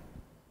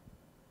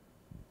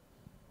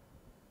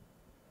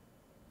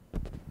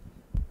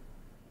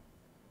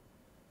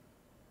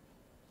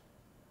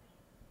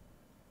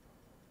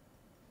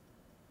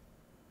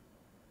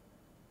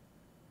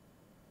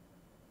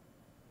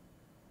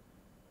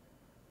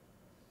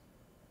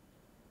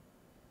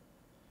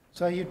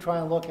 So you try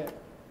and look at,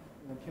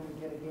 can we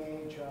get a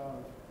gauge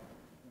of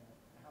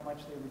how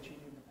much they were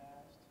cheating in the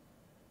past?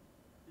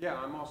 Yeah,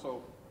 I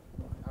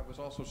was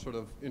also sort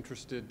of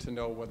interested to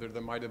know whether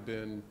there might have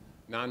been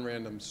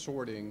non-random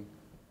sorting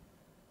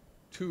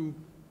to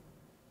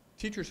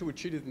teachers who had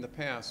cheated in the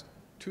past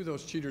to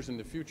those cheaters in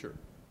the future.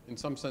 In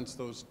some sense,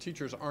 those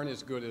teachers aren't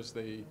as good as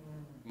they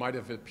might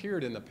have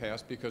appeared in the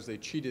past because they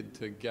cheated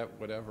to get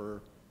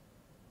whatever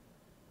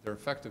their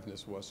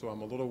effectiveness was. So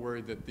I'm a little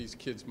worried that these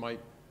kids might,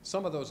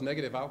 some of those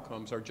negative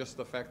outcomes are just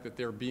the fact that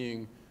they're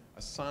being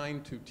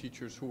assigned to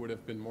teachers who would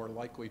have been more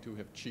likely to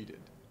have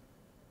cheated.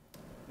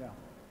 Yeah.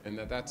 And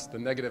that's the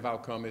negative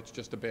outcome, it's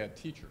just a bad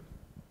teacher.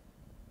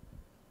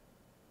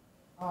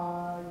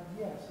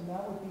 Yes, and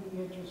that would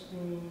be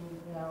interesting.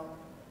 Not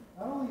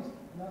only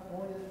that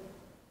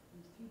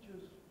these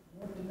teachers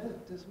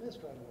weren't dismissed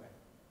right away.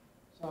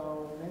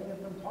 So many of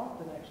them taught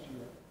the next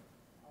year,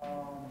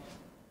 or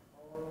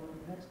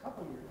the next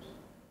couple years.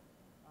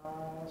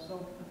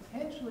 So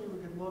potentially we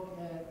could look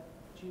at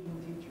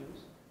cheating teachers,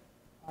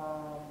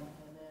 and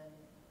then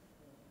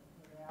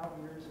in the out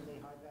years, are they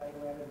high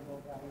value added or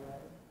low value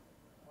added?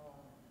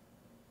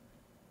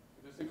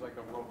 This seems like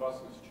a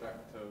robustness check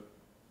to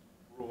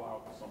rule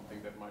out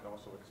something that might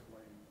also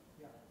explain.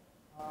 Yeah,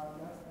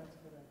 that's a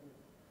good idea.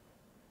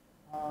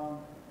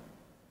 All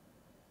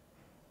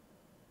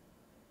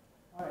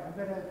right, I'm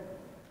going to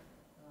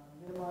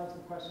minimize the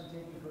question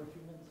taking for a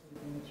few minutes so we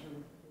can make sure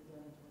we get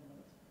done in 20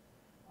 minutes.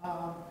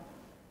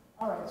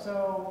 All right,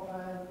 so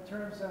in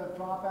terms of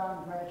dropout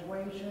and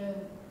graduation,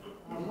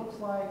 looks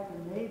like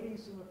there may be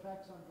some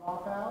effects on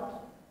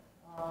dropout.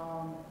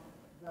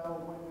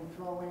 Though when we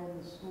throw in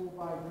the school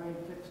by grade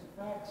fixed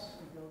effects,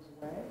 it goes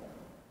away.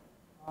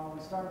 We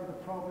started with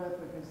the probit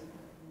because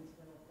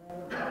instead of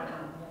random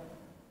problem, we can't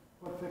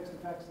put fixed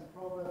effects in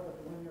probit, but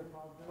the linear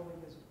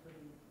probability is a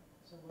pretty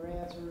similar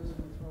answers, and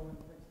we throw in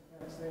fixed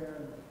effects there,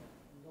 and the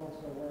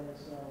results go away.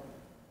 So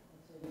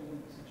let's say we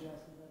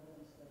suggested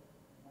evidence that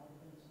there might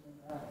have been some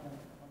impact on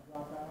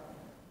dropout.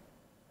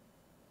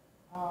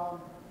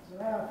 So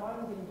now,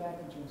 finally getting back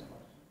to Jim's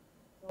question.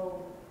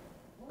 So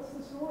what's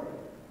the story?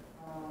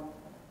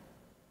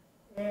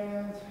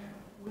 And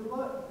we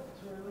look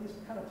to at least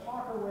kind of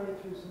talk our way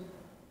through some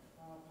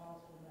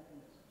possible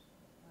mechanisms.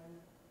 And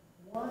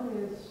one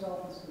is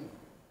self-esteem.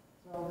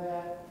 So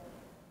that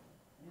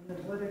in the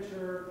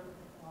literature,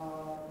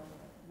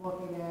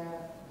 looking at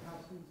how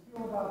students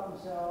feel about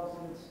themselves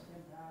and its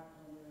impact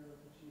on their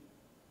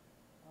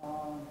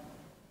achievement.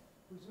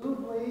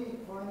 Presumably,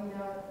 finding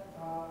out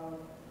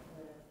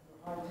that the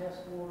high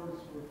test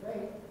scores were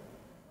fake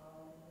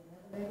would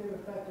have a negative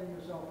effect on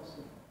your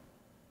self-esteem.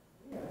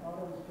 Yeah, I thought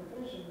it was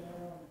proficient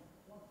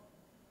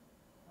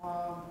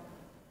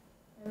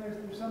and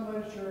there's some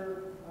literature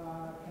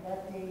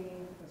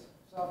connecting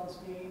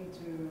self-esteem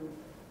to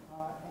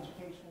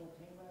educational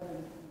attainment and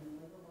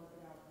labor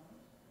market outcomes.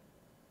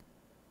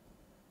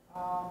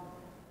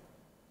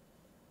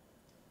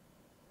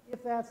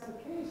 If that's the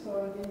case,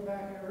 though, and getting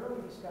back to our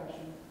early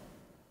discussion,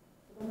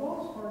 for the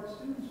most part,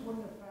 students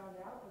wouldn't have found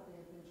out that they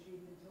had been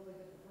cheating until they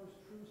get the first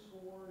true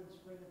score in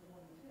spring of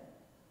 2010.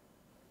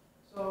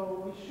 So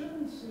we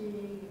shouldn't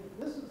see,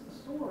 this is the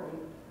story,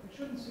 we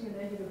shouldn't see a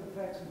negative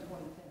effects in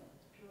 2010.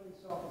 It's purely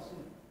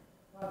self-esteem.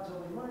 Not until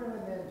we learn,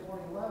 and then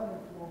 2011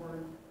 and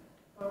forward,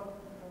 but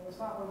that's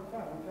not what we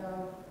found. We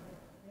found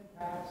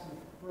impacts in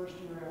the first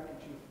year after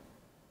cheating.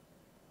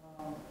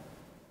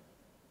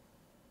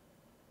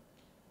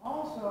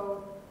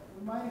 Also,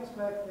 we might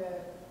expect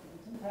that if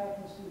it's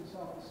impacting student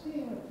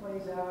self-esteem, it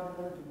plays out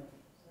in other dimensions.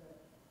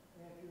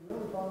 If you're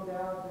really bummed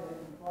out that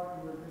you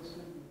thought you were a good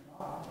student and you're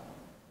not,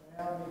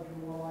 that would make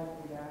you more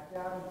likely to act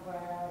out in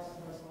class,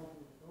 less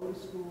likely to go to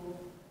school,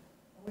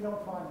 and we don't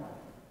find that.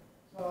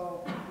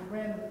 So we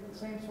ran the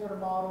same sort of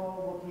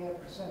model looking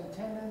at percent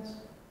attendance,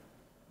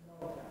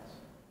 no effects.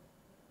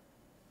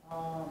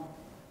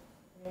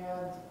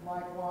 And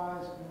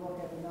likewise, if we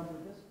look at the number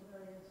of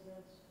disciplinary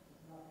incidents,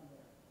 there's nothing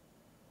there.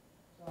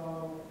 So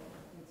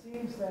it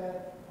seems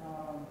that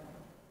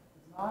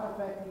it's not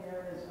affecting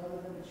areas other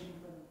than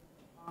achievement,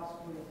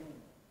 possibly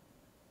attainment.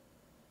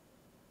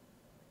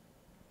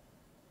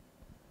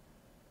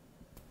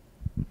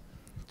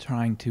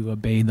 Trying to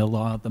obey the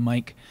law of the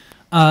mic.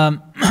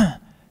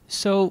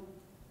 So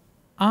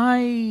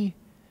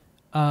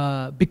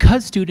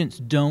because students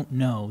don't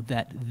know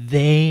that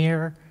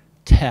their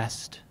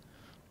test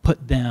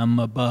put them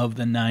above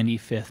the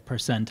 95th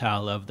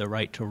percentile of the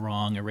right to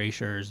wrong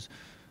erasures,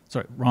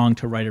 wrong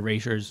to right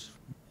erasures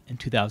in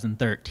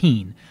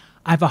 2013,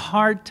 I have a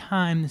hard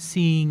time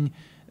seeing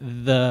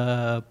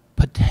the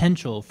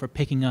potential for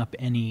picking up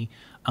any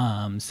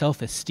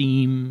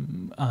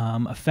self-esteem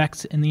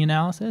effects in the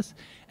analysis.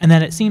 And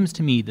then it seems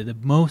to me that the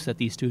most that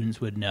these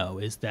students would know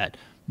is that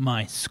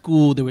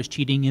there was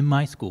cheating in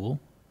my school,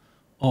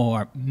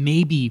 or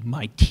maybe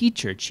my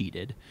teacher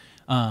cheated.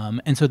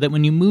 And so that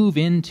when you move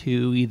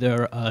into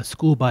either a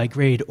school by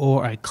grade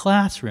or a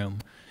classroom,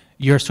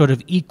 you're sort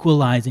of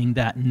equalizing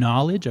that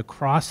knowledge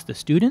across the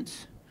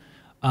students.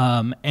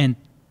 And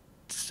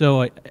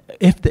so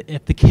if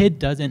the kid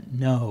doesn't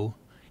know,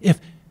 if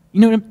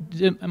you know,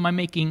 am I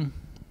making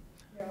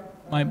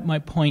my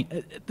point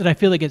that I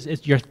feel like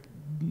it's your,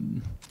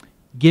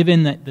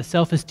 given that the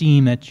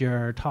self-esteem that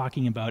you're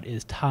talking about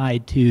is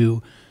tied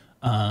to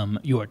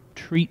your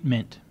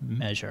treatment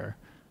measure,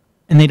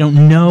 and they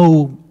don't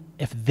know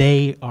if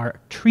they are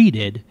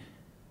treated,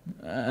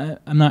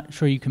 I'm not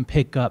sure you can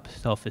pick up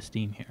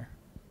self-esteem here.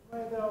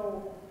 Well,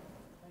 though,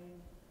 I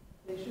mean,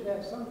 they should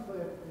have some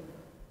clip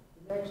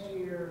that next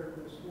year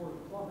the score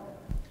plummet.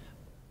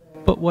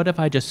 But what if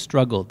I just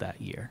struggled that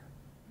year?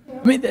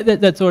 I mean,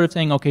 that's sort of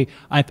saying, okay,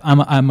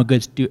 I'm a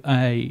good student,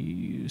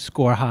 I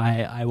score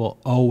high, I will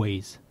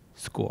always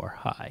score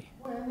high.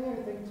 Well, and the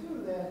other thing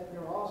too, that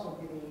they're also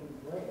getting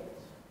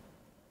grades.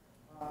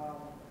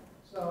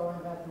 So,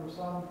 in fact, there were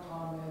some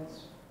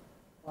comments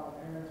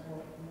about parents,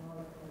 well, you know,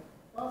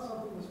 I thought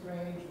something was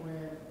strange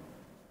when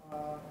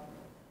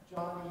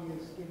Johnny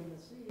is getting a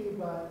C,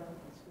 but he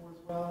scores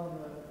well on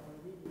the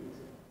reading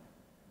exam.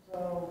 So,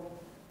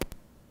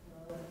 you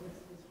know,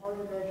 it's hard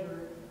to measure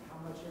how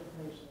much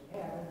information they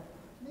have.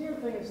 And the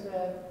other thing is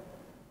that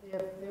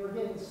if they were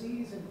getting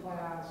C's in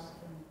class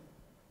and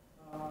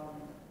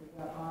they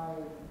got high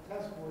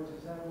test scores,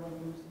 is that really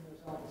boosting their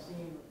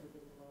self-esteem if they're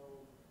getting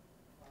low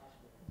class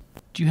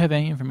grades? Do you have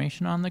any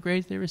information on the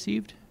grades they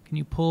received? Can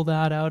you pull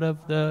that out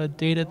of the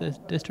data the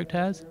district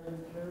has?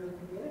 Carrie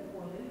can get it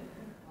for me.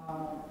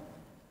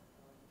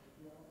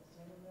 You know,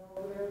 send them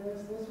over there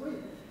this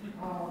week.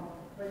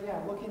 But yeah,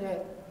 looking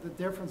at the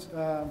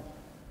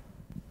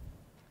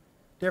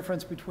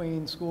difference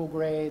between school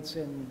grades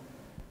and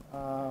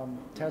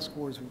test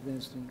scores we've been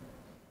interesting.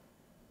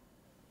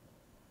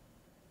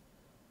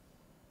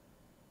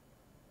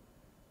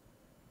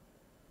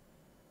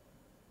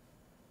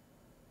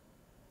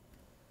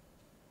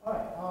 All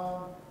right,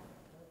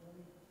 let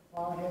me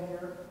follow ahead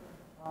here.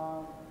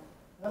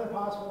 Another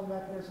possible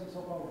mechanism is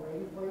so-called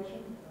grade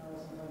inflation,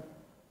 something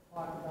I've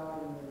talked about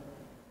in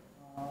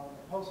the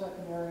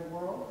post-secondary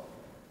world.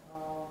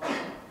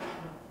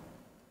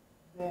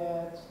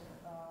 That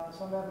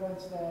some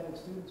evidence that if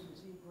students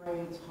receive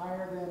grades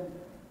higher than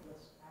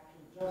what's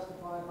actually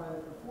justified by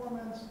their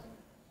performance,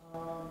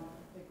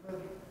 it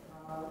could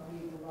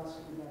lead to less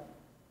student effort.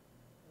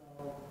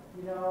 So,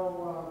 you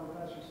know,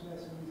 Professor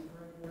Smith and he's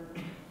great here.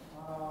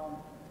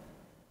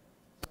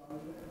 So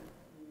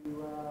you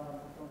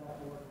don't have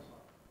to work as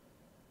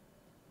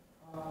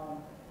hard.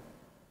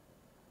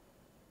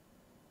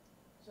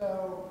 So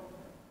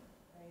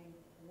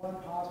one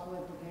possible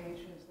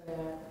implication is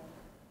that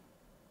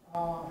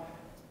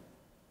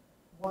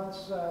once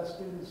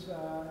students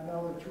know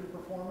their true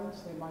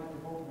performance, they might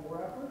devote more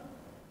effort.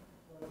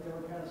 So if they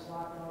were kind of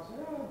slacking off,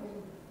 say, oh,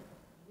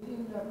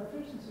 getting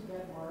proficiency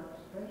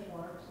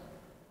benchmarks,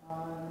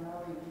 and now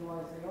they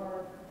realize they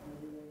aren't,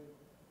 maybe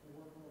they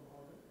work a little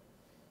harder.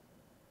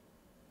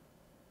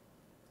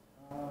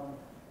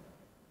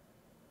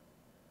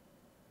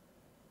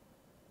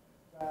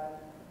 But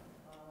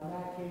in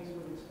that case,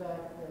 we'd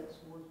expect that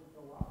scores would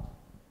go up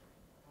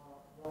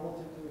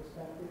relative to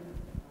expected,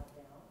 not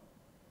down.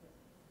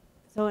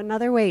 So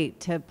another way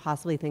to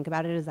possibly think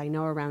about it is I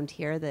know around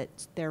here that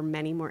there are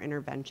many more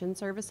intervention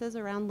services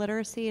around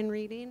literacy and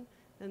reading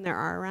than there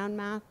are around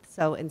math.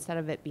 So instead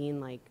of it being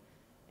like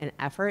an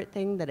effort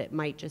thing, that it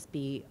might just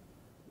be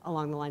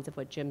along the lines of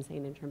what Jim's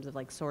saying in terms of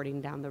like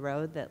sorting down the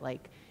road, that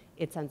like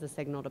it sends a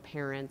signal to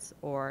parents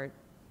or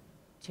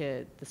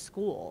to the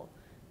school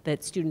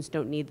that students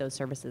don't need those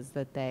services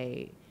that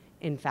they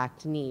in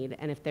fact need.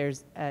 And if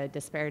there's a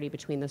disparity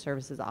between the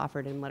services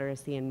offered in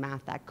literacy and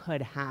math, that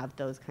could have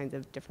those kinds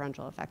of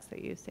differential effects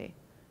that you see.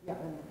 Yeah,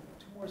 and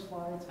 2 more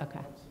slides.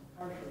 Okay.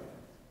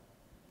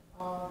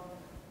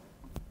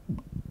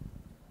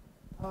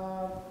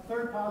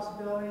 Third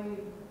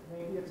possibility,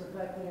 maybe it's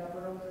affecting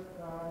effort on the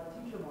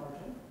teacher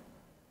margin,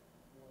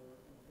 or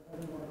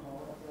whatever you want to call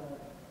it.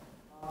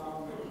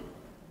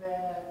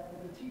 That if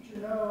the teacher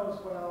knows,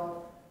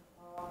 well,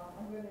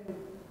 I'm going to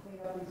clean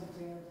up these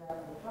exams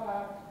after the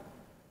fact,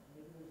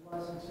 maybe there's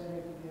less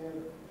incentive to give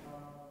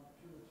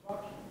true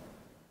instruction.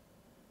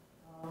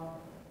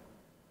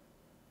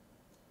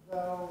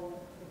 Though,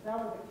 if that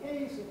were the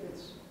case, if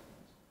it's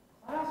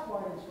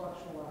class-wide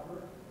instructional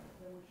effort,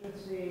 then we should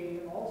see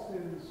all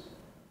students'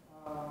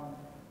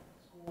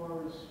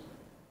 scores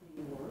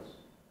being worse.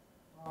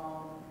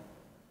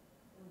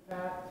 In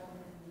fact,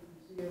 you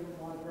see a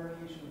lot of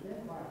variation within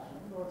classroom.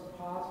 So it's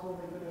possible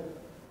they could have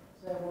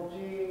said, well,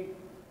 gee,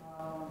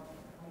 I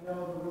know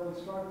the really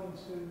struggling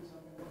students, I'm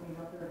going to clean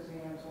up their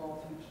exams, so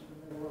I'll teach the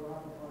middle or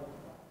upper part of the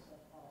class.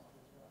 That's possible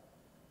as well.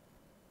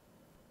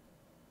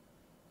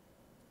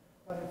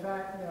 But in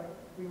fact, you know,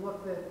 if we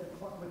looked at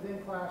within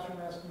classroom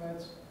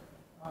estimates,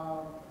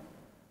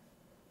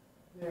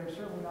 they're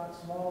certainly not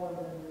smaller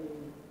than the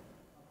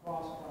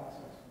cross-class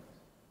estimates.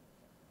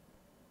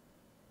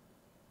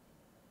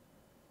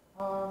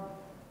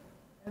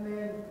 And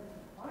then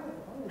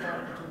finally back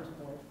to Jim's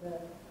point,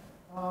 that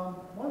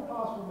one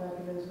possible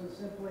mechanism is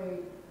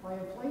simply by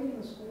inflating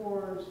the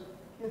scores,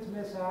 kids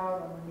miss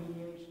out on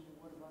remediation they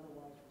would have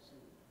otherwise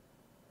received.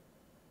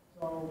 So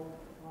So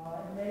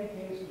in many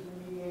cases,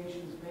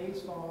 remediation is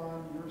based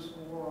on your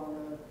score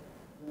on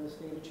the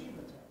state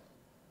achievement test.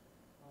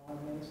 In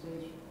many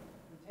states,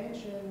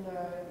 retention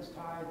is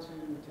tied to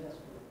test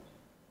scores.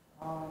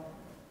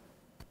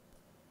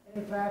 And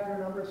in fact, there are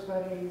a number of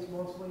studies,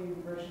 mostly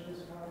regression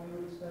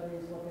discontinuity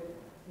studies, look at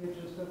kids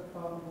just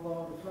above and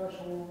below the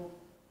threshold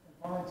and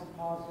find some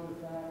positive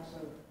effects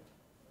of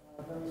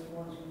various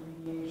forms of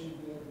remediation,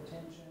 be it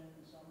retention,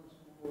 summer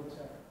school,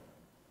 etc.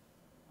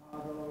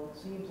 Though it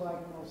seems like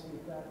most of the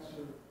effects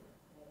are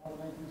at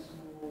elementary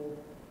school,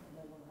 and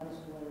then when high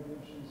school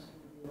interventions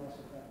would be less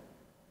effective.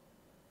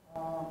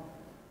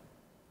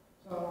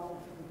 So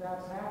if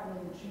that's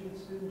happening, the cheated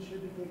students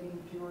should be getting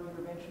fewer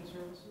intervention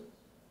services.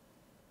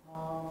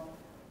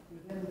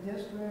 Within the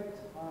district,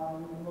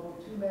 we can look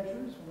at two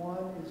measures.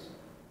 One is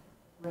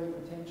grade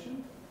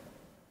retention.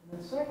 And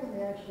then second,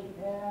 they actually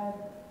had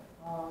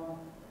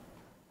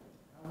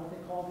what they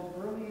called an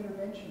early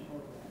intervention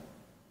program,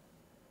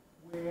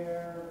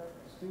 where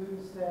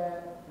students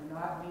that were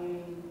not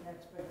meeting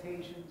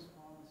expectations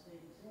on the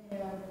state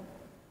exam,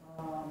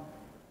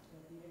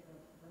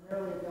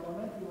 primarily at the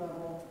elementary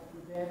level,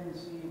 would then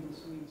receive the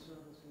suite of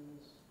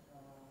services,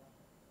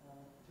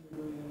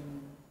 tutoring,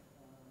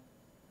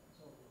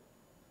 so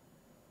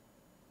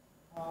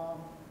forth.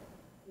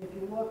 If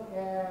you look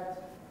at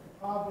the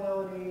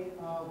probability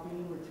of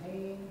being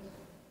retained,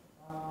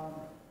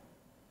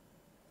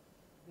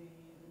 the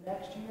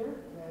next year,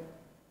 that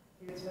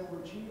kids that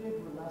were cheated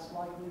were less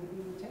likely to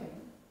be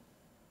retained.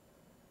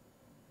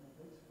 No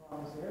big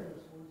surprise there. The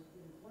scores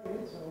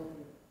inflated, so if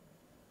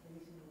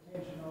you're basing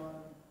retention on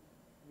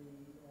the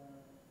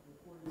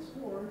reported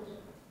scores,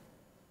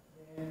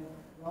 then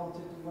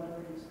relative to what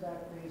we'd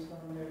expect based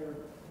on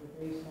their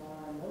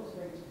baseline, most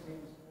states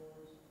exam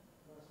scores,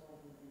 less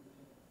likely to be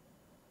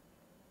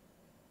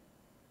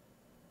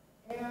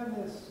retained.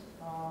 And this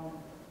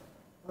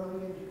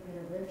early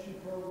intervention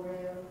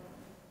program,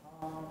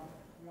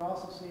 we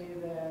also see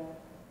that,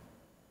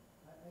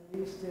 at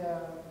least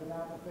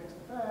without the fixed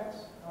effects,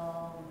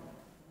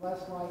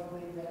 less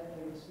likely that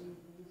they receive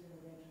these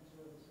intervention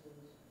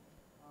services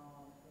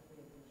if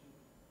they have been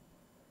cheated.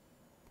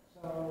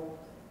 So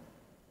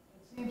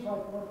it seems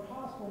like one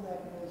possible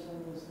mechanism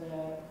is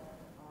that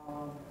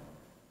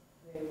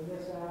they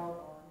miss out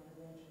on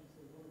interventions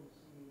they would have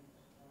received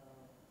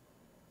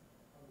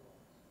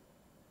otherwise.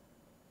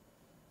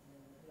 And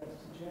if you have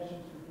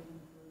suggestions for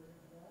digging further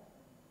into that,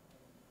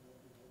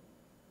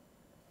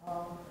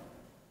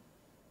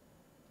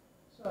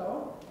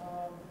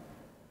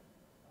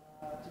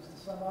 just to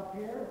sum up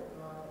here,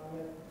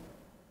 with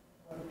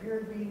what appear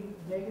to be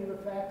negative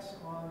effects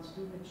on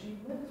student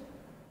achievement,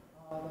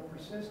 the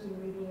persisting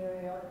reading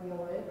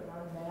ELA, but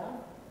not in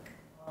math,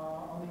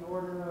 on the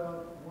order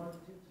of 1 to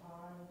 2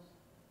 times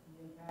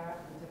the impact,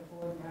 the typical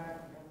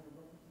impact of having a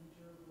rookie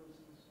teacher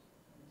versus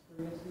an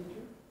experienced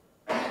teacher.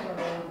 So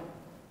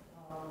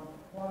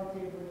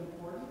quantitatively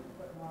important,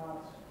 but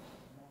not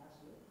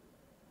massive.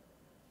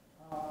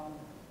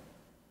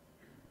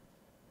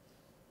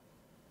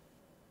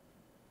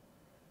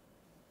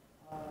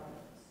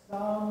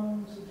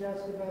 Some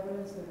suggestive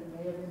evidence that it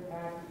may have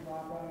impacted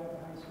dropout at the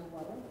high school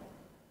level,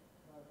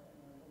 but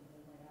they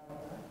might have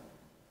that.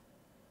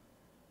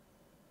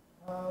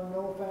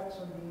 No effects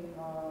on the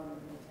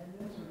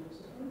attendance or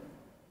discipline.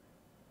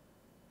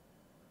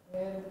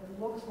 And it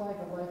looks like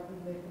a likely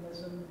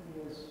mechanism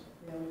is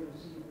failure to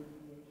receive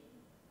remediation.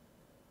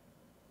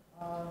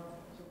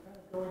 So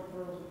kind of going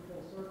full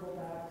circle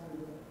back to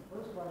the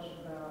first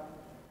question about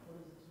what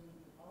does this mean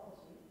for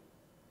policy.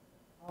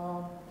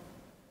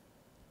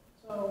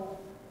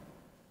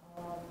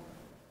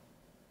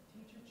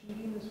 Teacher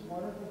cheating is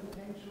one of the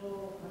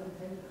potential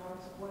unintended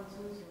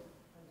consequences of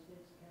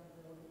high-stakes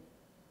accountability.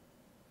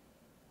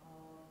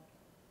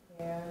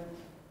 And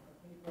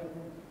I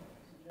think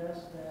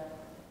suggests that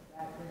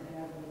can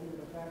have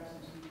negative effects on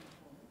student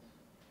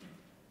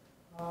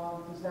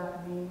performance. Does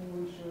that mean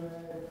we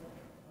should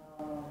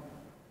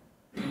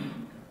do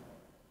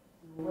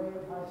away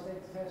with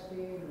high-stakes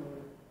testing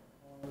or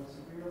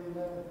severely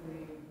limit the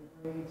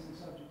grades and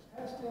subjects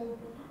tested?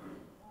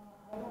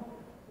 I don't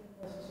think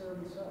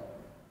necessarily so.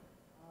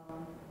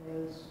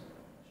 As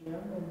Jim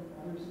and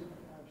others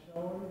have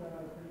shown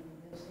pretty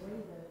convincingly,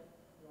 that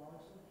there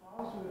are some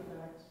positive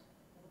effects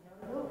of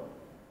accountability.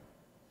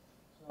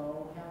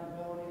 So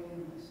accountability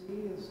in DC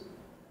has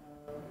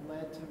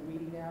led to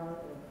weeding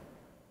out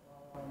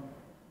of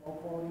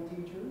low-quality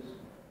teachers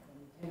and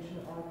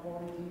retention of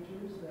high-quality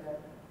teachers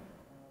that,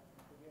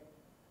 I forget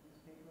this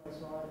paper I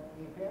saw at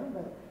APAM,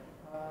 but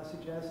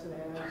suggests it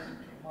has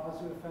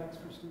positive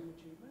effects for student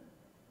achievement.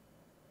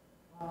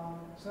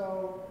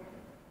 So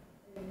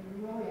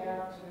you really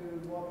have to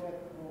look at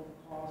both the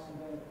costs and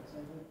benefits.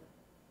 I think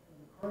in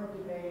the current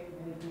debate,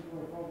 many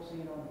people are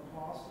focusing on the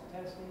cost of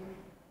testing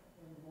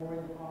and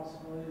ignoring the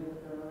possibility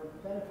that there are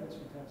benefits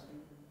from testing.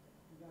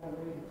 You've got to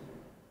weigh the two.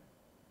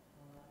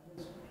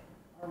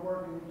 Our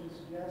work, as you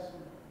just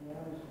suggested,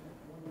 is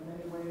one of the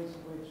many ways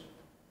in which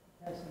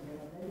testing can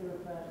have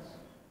negative effects,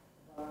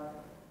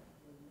 but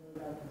you've really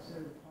got to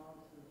consider the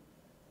positive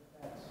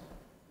effects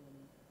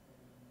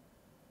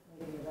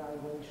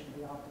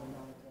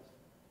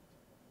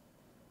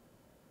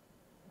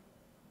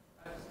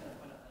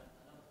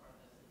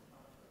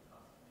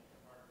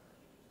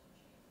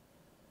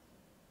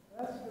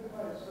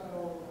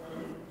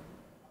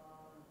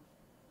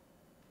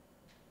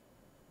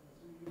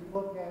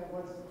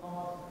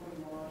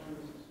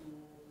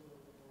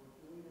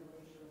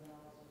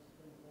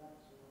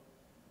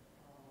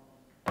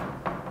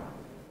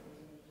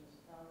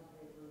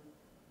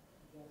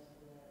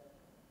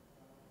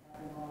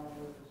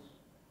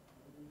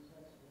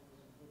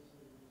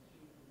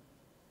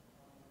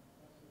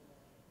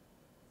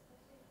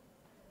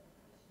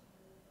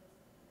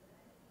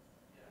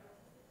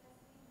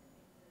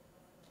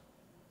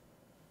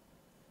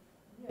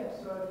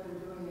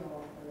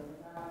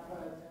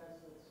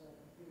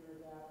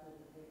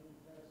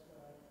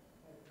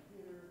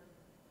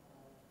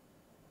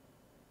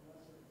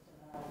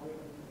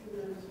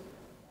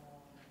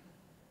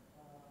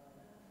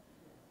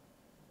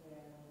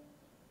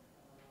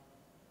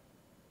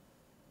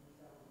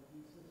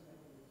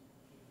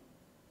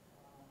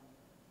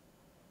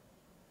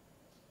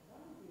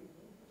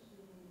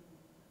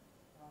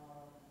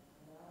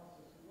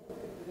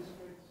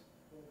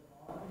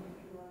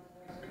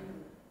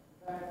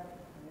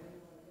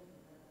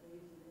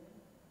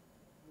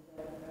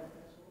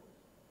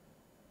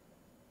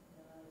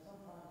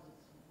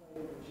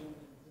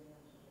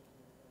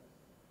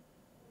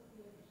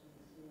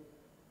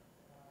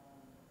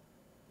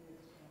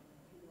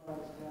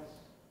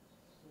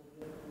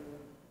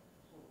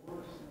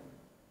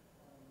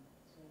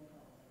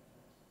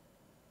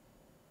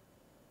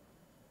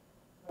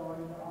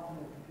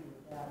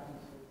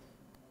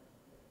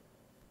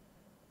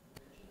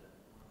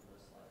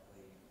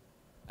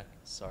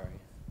Sorry.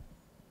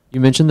 You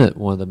mentioned that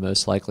one of the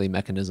most likely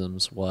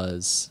mechanisms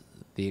was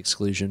the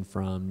exclusion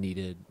from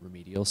needed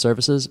remedial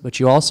services, but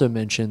you also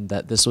mentioned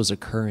that this was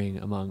occurring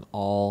among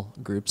all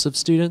groups of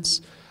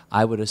students.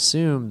 I would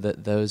assume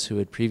that those who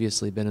had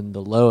previously been in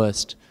the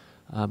lowest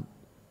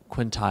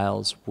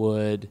quintiles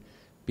would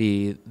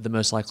be the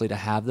most likely to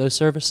have those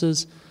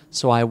services.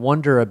 So I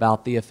wonder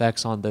about the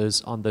effects on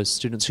those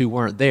students who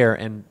weren't there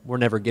and were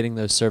never getting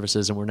those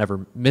services and were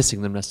never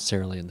missing them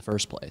necessarily in the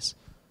first place.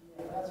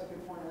 Yeah, that's a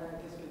good point. And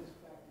I guess it gets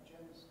back to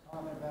Jim's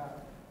comment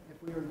about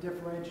if we were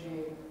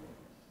differentiating,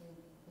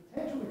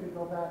 potentially we could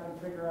go back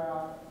and figure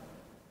out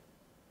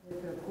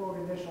if the quote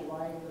initial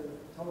right, the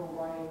total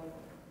right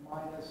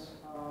minus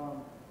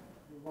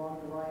the wrong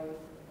to right,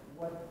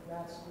 what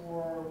that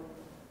score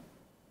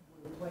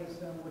would have placed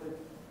them, would it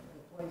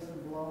have placed them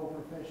below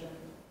proficient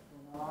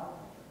or not?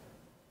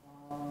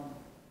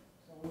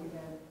 So we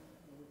can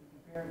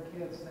compare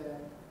kids that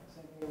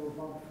say they were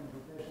bumped from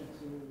proficient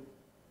to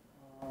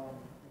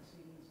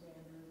exceeding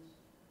standards,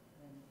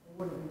 and they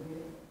would have been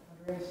getting,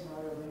 under a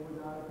scenario, they would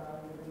not have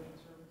gotten intervention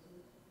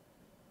services.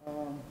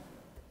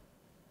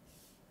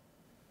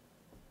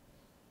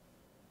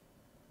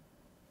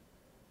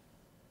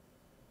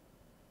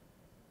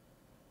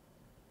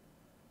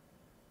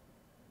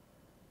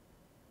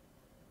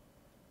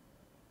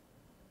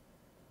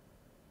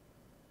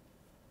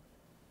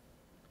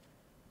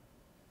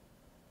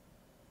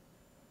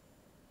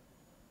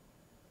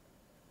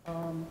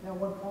 Now,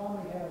 one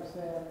problem we have is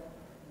that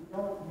we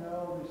don't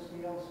know the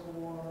scale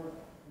score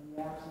in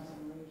the absence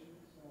of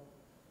erasures. So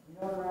we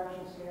know their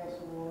actual scale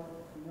score,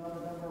 we know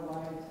the number of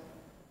right,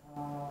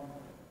 and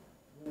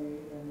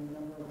the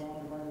number of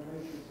wrong and right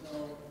erasures.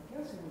 So I'm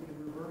guessing we could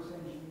reverse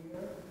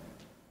engineer.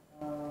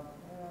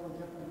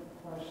 Different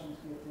questions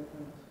get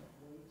different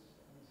weights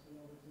on the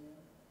scale exam.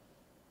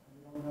 And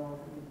we don't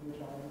know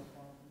individual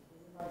responses. So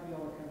we might be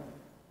able to kind of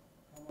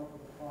come up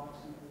with a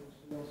proxy for the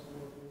scale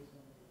score based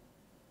on the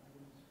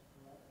items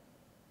correct.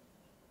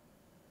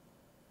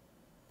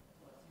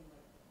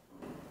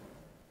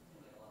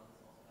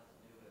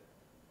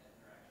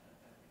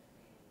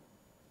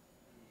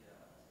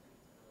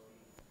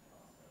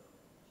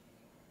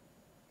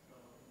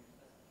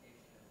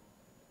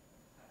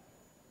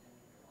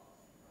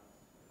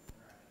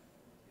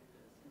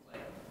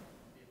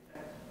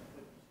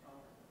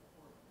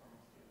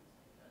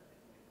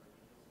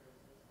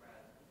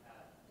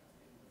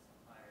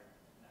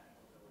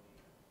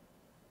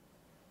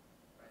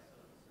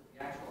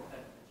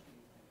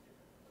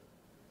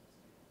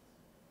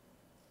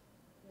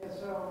 Yeah,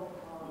 so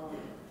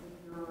if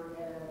you're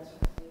at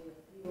a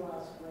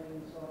PLOS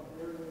range, so a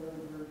very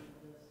early version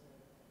of this that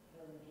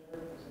Kevin and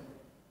Jared presented,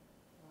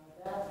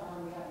 at that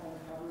time we hadn't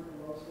uncovered the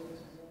low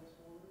stakes exam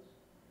scores.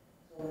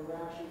 So we're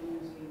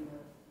actually using the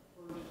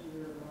first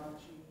year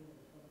non-cheating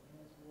from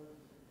advanced scores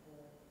as a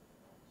control.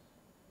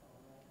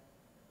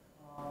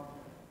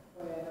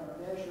 But our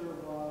measure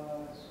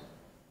was,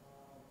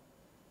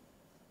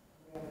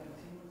 we had a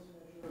continuous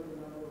measure of the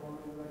number of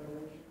wrongful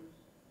regulations.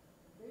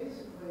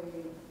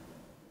 Basically,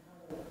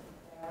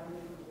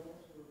 average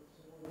results were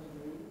similar to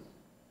these.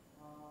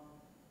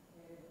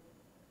 And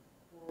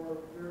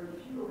for very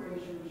few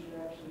erasures, you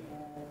actually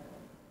had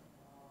some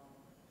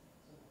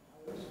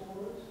higher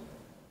scores.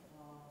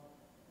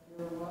 And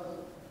there was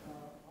a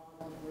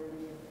positive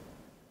gradient.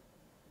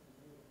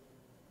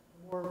 The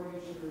more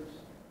erasures,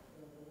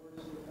 the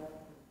worse the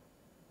effect.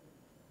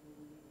 We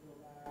need to go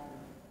back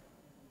and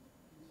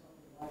do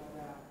something like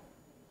that.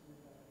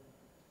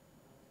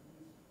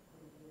 These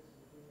putting kids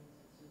in games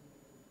and seeing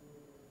if there's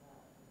really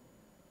impact.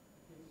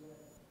 Gives you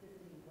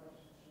 15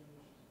 questions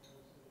change as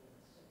opposed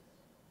to 6.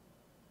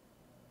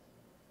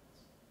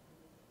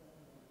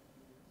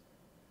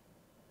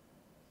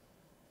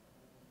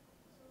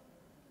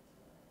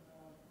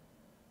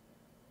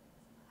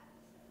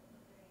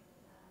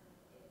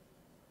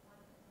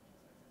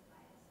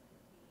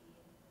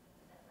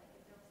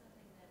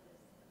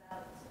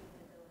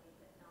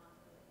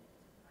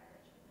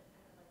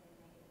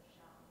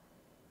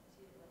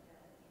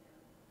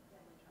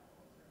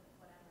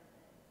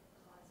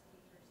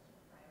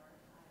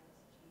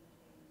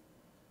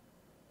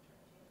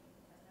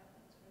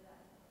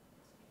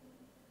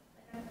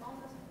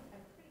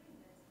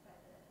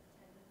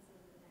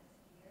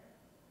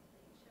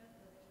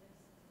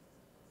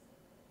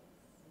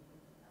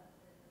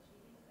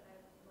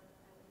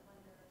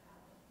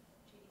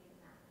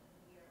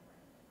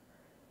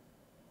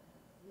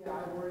 Yeah,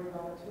 I worry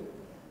about it too.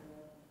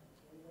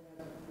 Anyone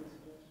has a good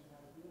suggestion how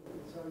to deal with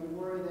it. So you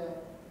worry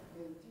that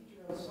the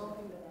teacher knows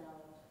something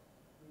about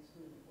these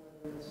students,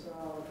 whether it's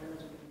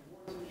parents of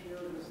reports and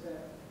shares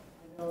that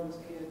I know this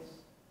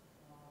kid's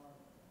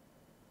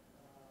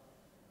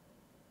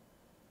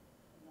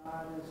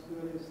not as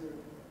good as their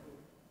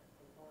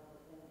part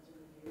performance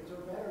indicators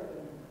or better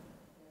than them.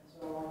 And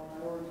so I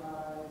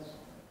prioritize,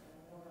 and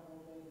I don't have a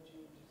way to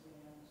change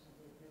exams so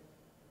they pick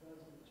a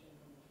dozen to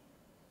change.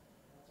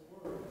 That's a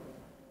worry.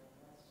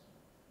 That's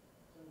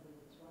something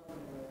that's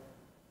struggling with.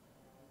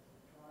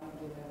 Trying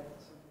to get at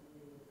some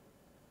degree of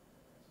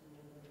school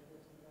that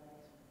fits the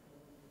guys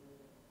and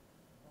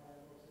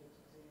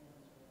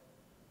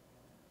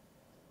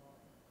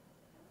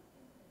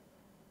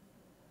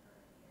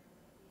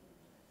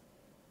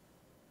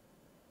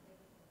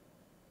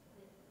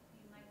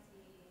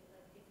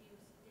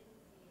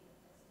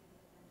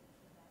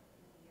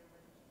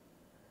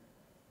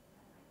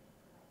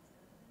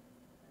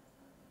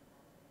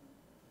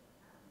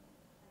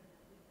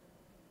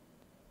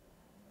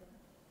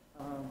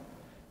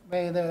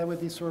Maybe that would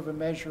be sort of a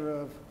measure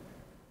of,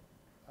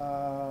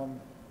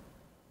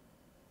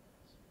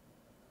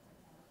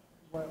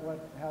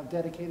 how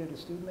dedicated a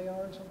student they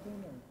are or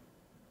something, or?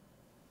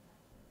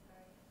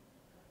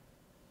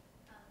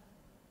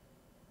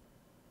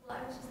 Well,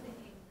 I was just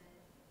thinking that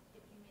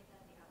if you make that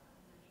the outcome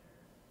measure,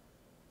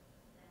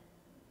 then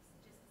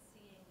just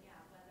seeing,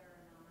 whether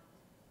or not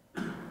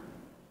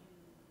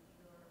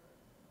you're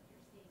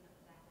seeing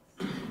effects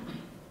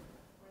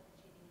for the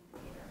cheating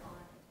indicator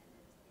on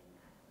attendance in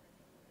that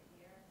particular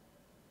year.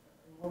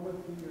 What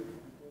would be your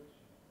prediction?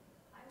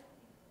 I would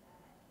think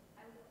that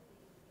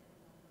you would get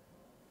a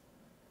wonderful.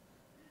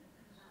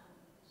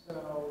 So,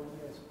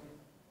 yes, we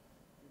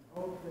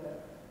hope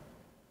that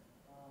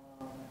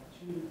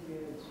cheated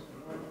kids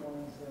weren't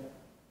ones that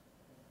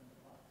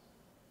complex.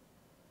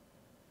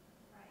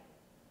 Right.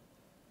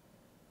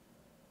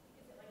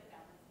 Is it like a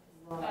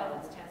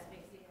balance test,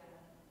 basically,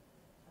 other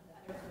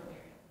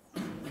covariates?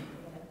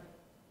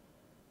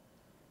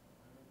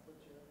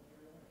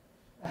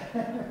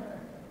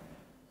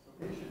 So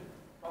we should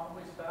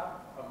probably stop.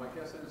 My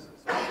guess is,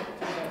 so Tim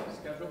has a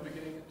schedule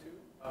beginning at 2.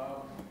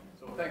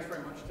 So thanks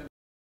very much, Tim.